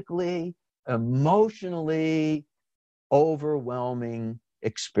 physically, emotionally overwhelming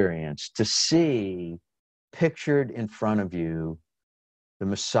experience to see pictured in front of you the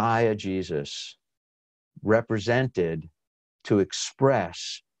Messiah Jesus, represented to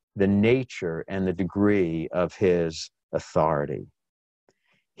express the nature and the degree of his authority.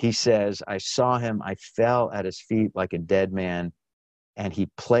 He says, I saw him, I fell at his feet like a dead man, and he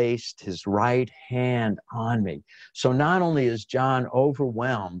placed his right hand on me. So not only is John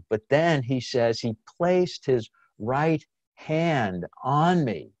overwhelmed, but then he says he placed his right hand on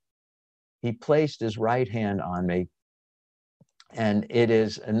me. He placed his right hand on me. And it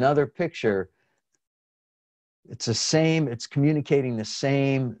is another picture. It's communicating the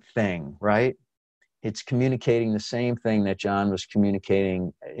same thing, right? It's communicating the same thing that John was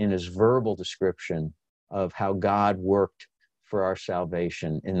communicating in his verbal description of how God worked for our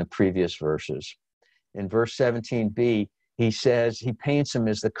salvation in the previous verses. In verse 17b, he paints him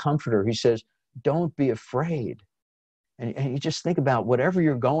as the comforter. He says, don't be afraid. And you just think about whatever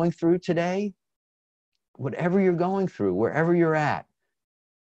you're going through today, whatever you're going through, wherever you're at,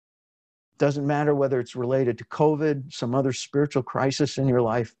 doesn't matter whether it's related to COVID, some other spiritual crisis in your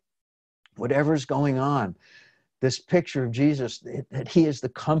life, whatever's going on, this picture of Jesus, that he is the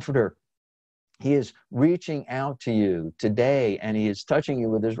comforter. He is reaching out to you today, and he is touching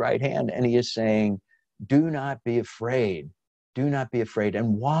you with his right hand, and he is saying, do not be afraid. Do not be afraid.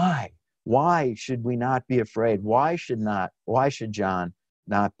 And why? Why should we not be afraid? Why should John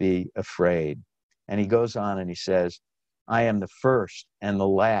not be afraid? And he goes on and he says, I am the first and the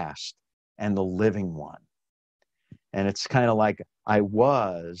last and the living one. And it's kind of like I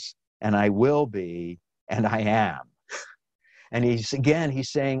was and I will be and I am. And he's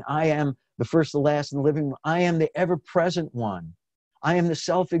saying, I am the first, the last, and the living one. I am the ever-present one. I am the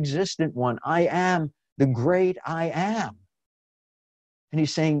self-existent one. I am the great I am. And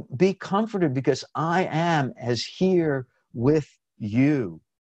he's saying, be comforted because I am as here with you.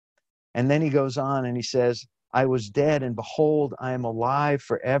 And then he goes on and he says, I was dead, and behold, I am alive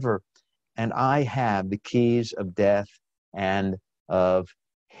forever, and I have the keys of death and of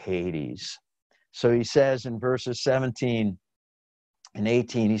Hades. So he says in verses 17 and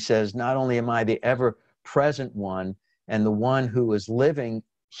 18, he says, not only am I the ever-present one and the one who is living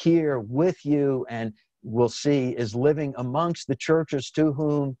here with you, and we'll see is living amongst the churches to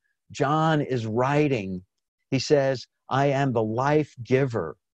whom John is writing. He says, I am the life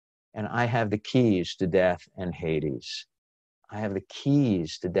giver, and I have the keys to death and Hades. I have the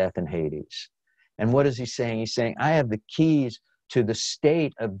keys to death and Hades. And what is he saying? He's saying, I have the keys to the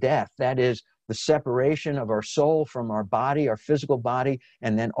state of death. That is the separation of our soul from our body, our physical body,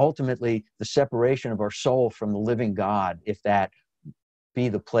 and then ultimately the separation of our soul from the living God, if that be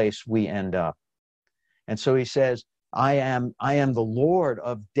the place we end up. And so he says, I am the Lord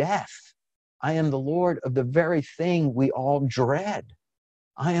of death. I am the Lord of the very thing we all dread.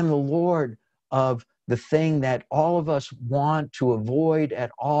 I am the Lord of the thing that all of us want to avoid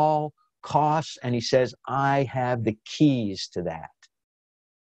at all costs. And he says, I have the keys to that.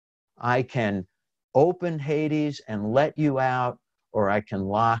 I can open Hades and let you out, or I can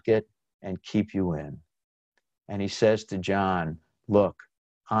lock it and keep you in. And he says to John, look,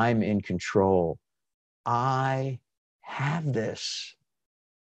 I'm in control. I have this.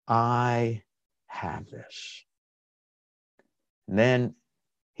 I have this. And then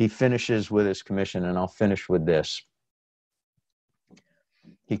he finishes with his commission, and I'll finish with this.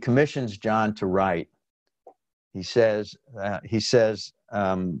 He commissions John to write. He says,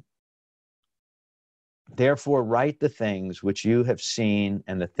 therefore write the things which you have seen,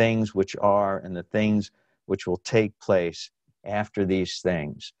 and the things which are, and the things which will take place after these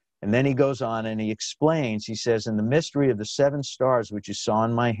things. And then he goes on and he explains, he says, in the mystery of the 7 stars which you saw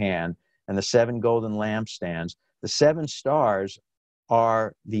in my hand, and the 7 golden lampstands, the 7 stars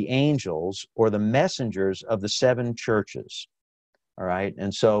are the angels or the messengers of the 7 churches. All right.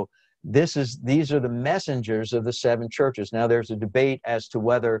 And so these are the messengers of the 7 churches. Now there's a debate as to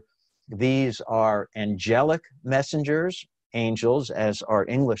whether these are angelic messengers, angels, as our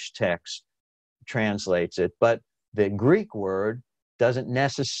English text translates it. But the Greek word doesn't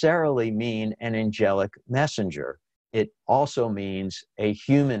necessarily mean an angelic messenger. It also means a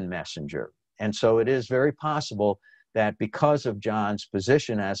human messenger. And so it is very possible that because of John's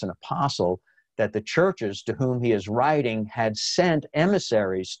position as an apostle, that the churches to whom he is writing had sent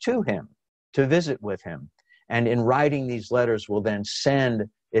emissaries to him to visit with him. And in writing these letters will then send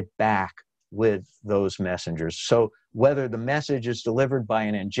it back with those messengers. So whether the message is delivered by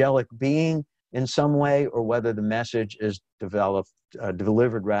an angelic being in some way, or whether the message is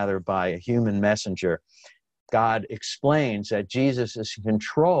delivered by a human messenger, God explains that Jesus is in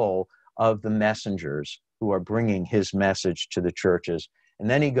control of the messengers who are bringing his message to the churches. And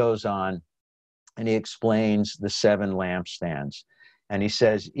then he goes on and he explains the 7 lampstands. And he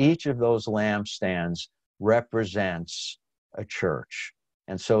says each of those lampstands represents a church.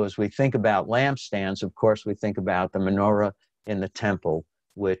 And so as we think about lampstands, of course, we think about the menorah in the temple,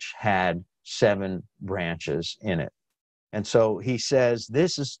 which had 7 branches in it. And so he says,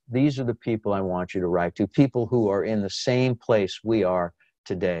 these are the people I want you to write to, people who are in the same place we are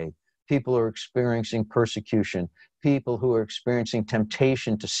today, people who are experiencing persecution, people who are experiencing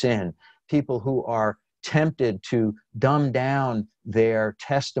temptation to sin, people who are tempted to dumb down their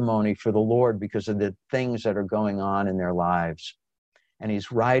testimony for the Lord because of the things that are going on in their lives. And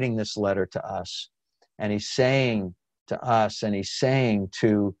he's writing this letter to us, and he's saying to us, and he's saying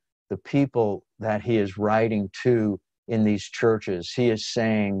to the people that he is writing to in these churches, he is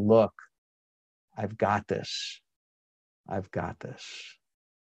saying, look, I've got this. I've got this.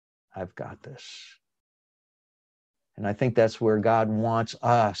 I've got this. And I think that's where God wants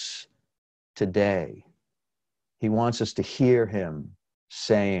us today. He wants us to hear him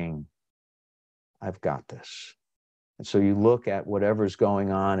saying, I've got this. And so you look at whatever's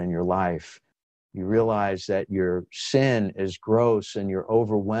going on in your life, you realize that your sin is gross and you're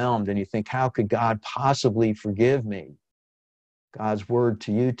overwhelmed, and you think, how could God possibly forgive me? God's word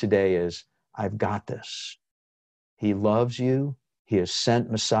to you today is, I've got this. He loves you. He has sent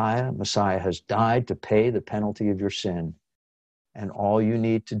Messiah. Messiah has died to pay the penalty of your sin. And all you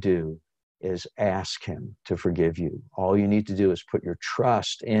need to do is ask him to forgive you. All you need to do is put your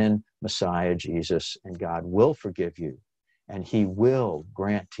trust in Messiah Jesus, and God will forgive you, and he will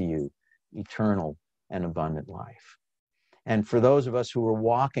grant to you eternal and abundant life. And for those of us who are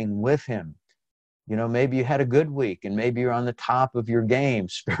walking with him, you know, maybe you had a good week and maybe you're on the top of your game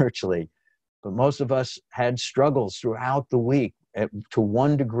spiritually, but most of us had struggles throughout the week to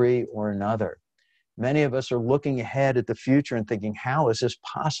one degree or another. Many of us are looking ahead at the future and thinking, how is this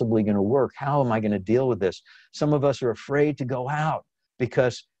possibly going to work? How am I going to deal with this? Some of us are afraid to go out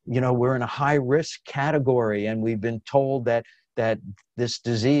because, you know, we're in a high-risk category, and we've been told that this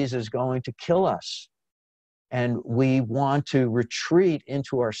disease is going to kill us. And we want to retreat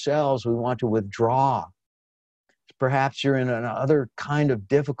into ourselves. We want to withdraw. Perhaps you're in another kind of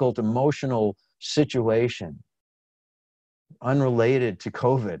difficult emotional situation unrelated to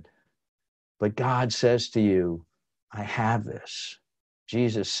COVID. But God says to you, I have this.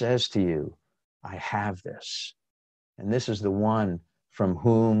 Jesus says to you, I have this. And this is the one from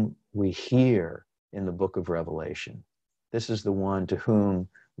whom we hear in the book of Revelation. This is the one to whom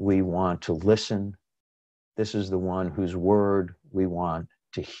we want to listen. This is the one whose word we want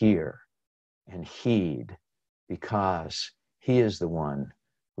to hear and heed, because he is the one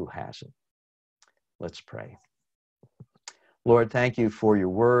who has it. Let's pray. Lord, thank you for your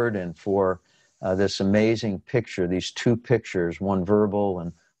word and for this amazing picture, these two pictures, one verbal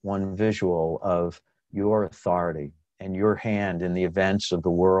and one visual, of your authority and your hand in the events of the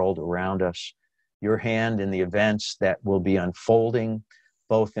world around us, your hand in the events that will be unfolding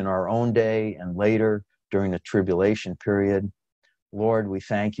both in our own day and later during the tribulation period. Lord, we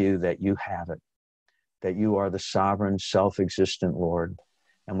thank you that you have it, that you are the sovereign, self-existent Lord.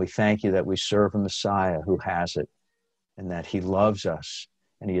 And we thank you that we serve a Messiah who has it, and that he loves us,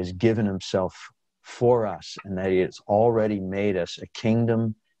 and he has given himself for us, and that he has already made us a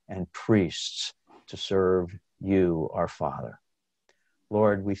kingdom and priests to serve you, our Father.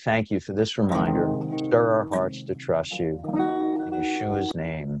 Lord, we thank you for this reminder. Stir our hearts to trust you. In Yeshua's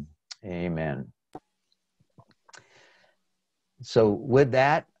name, amen. So with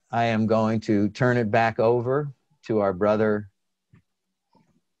that, I am going to turn it back over to our brother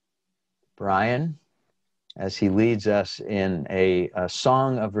Brian, as he leads us in a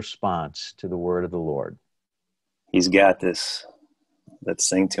song of response to the word of the Lord. He's got this. Let's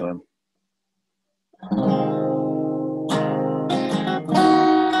sing to him.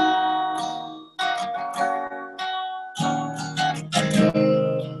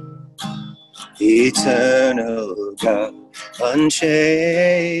 Eternal God,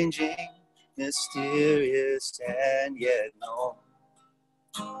 unchanging, mysterious and yet known.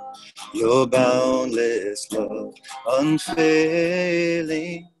 Your boundless love,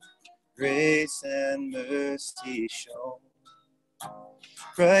 unfailing, grace and mercy shown.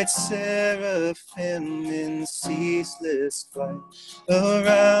 Bright seraphim in ceaseless flight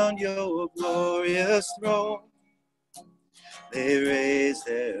around your glorious throne. They raise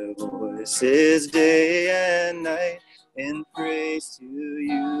their voices day and night in praise to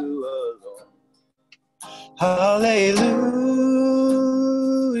you alone. Hallelujah,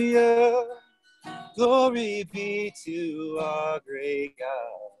 glory be to our great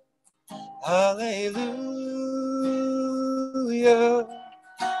God. Hallelujah,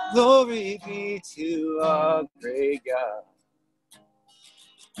 glory be to our great God.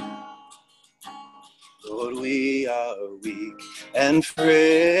 Lord, we are weak and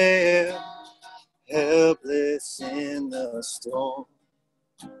frail, helpless in the storm.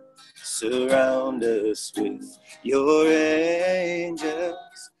 Surround us with your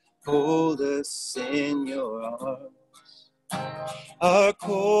angels, hold us in your arms. our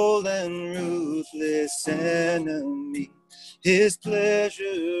cold and ruthless enemy. His pleasure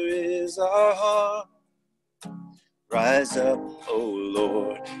is our harm. Rise up, O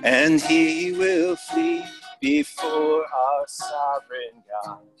Lord, and he will flee before our sovereign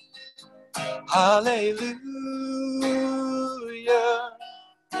God. Hallelujah,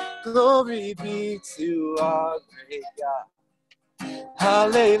 glory be to our great God.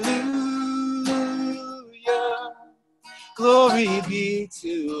 Hallelujah, glory be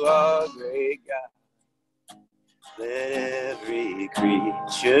to our great God. Let every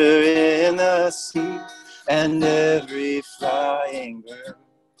creature in the sea and every flying bird,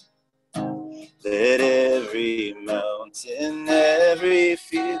 let every mountain, every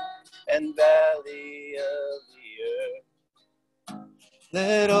field and valley of the earth,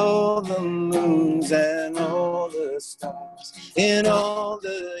 let all the moons and all the stars in all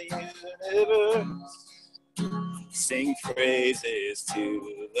the universe sing praises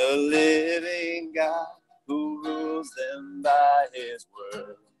to the living God who rules them by his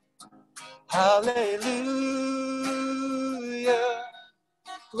word. Hallelujah,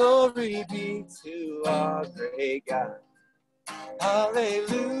 glory be to our great God. Hallelujah,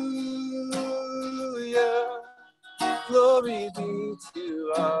 glory be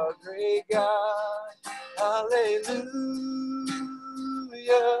to our great God. Hallelujah,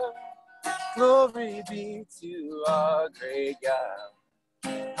 glory be to our great God.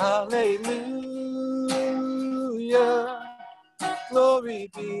 Hallelujah, glory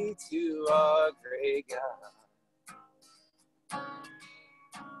be to our great God.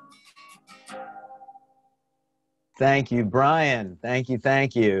 Thank you, Brian. Thank you.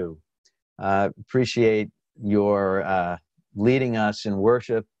 Thank you. Appreciate your leading us in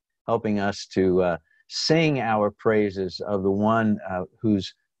worship, helping us to sing our praises of the one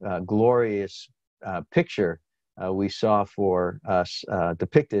whose glorious picture we saw for us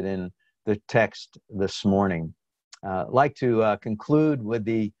depicted in the text this morning. I'd like to conclude with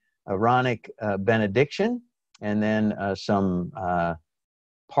the Aaronic benediction and then some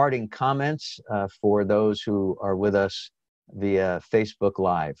parting comments for those who are with us via Facebook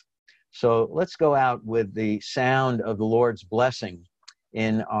Live. So let's go out with the sound of the Lord's blessing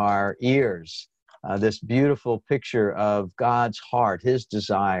in our ears, this beautiful picture of God's heart, his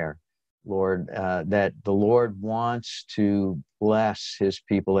desire, Lord, that the Lord wants to bless his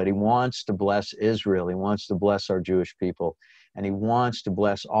people, that he wants to bless Israel, he wants to bless our Jewish people, and he wants to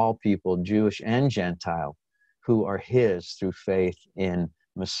bless all people, Jewish and Gentile, who are his through faith in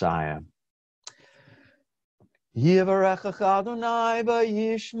Messiah. Yivarechacha Adonai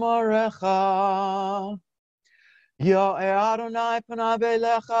v'yishmarecha. Yo'er Adonai panav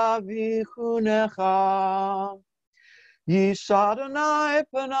elecha v'yichunecha. Yisa Adonai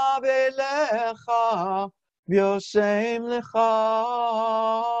panav elecha v'yosem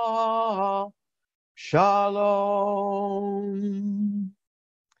lecha. Shalom.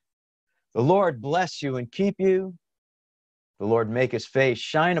 The Lord bless you and keep you. The Lord make his face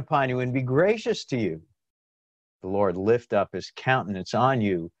shine upon you and be gracious to you. The Lord lift up his countenance on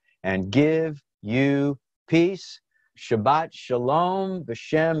you and give you peace. Shabbat Shalom,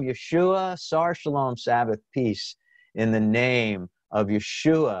 B'Shem Yeshua, Sar Shalom, Sabbath peace, in the name of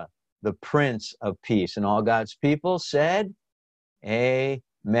Yeshua, the Prince of Peace. And all God's people said,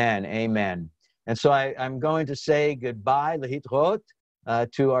 Amen, amen. And so I'm going to say goodbye, Lehitrot,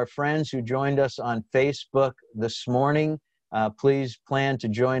 to our friends who joined us on Facebook this morning. Please plan to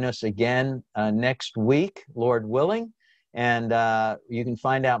join us again next week, Lord willing. And you can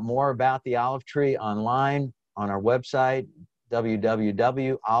find out more about the Olive Tree online on our website,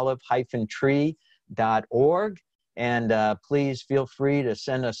 www.olive-tree.org. And please feel free to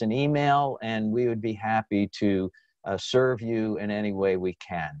send us an email, and we would be happy to serve you in any way we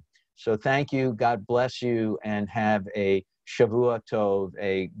can. So thank you, God bless you, and have a Shavua Tov,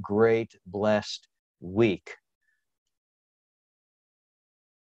 a great, blessed week.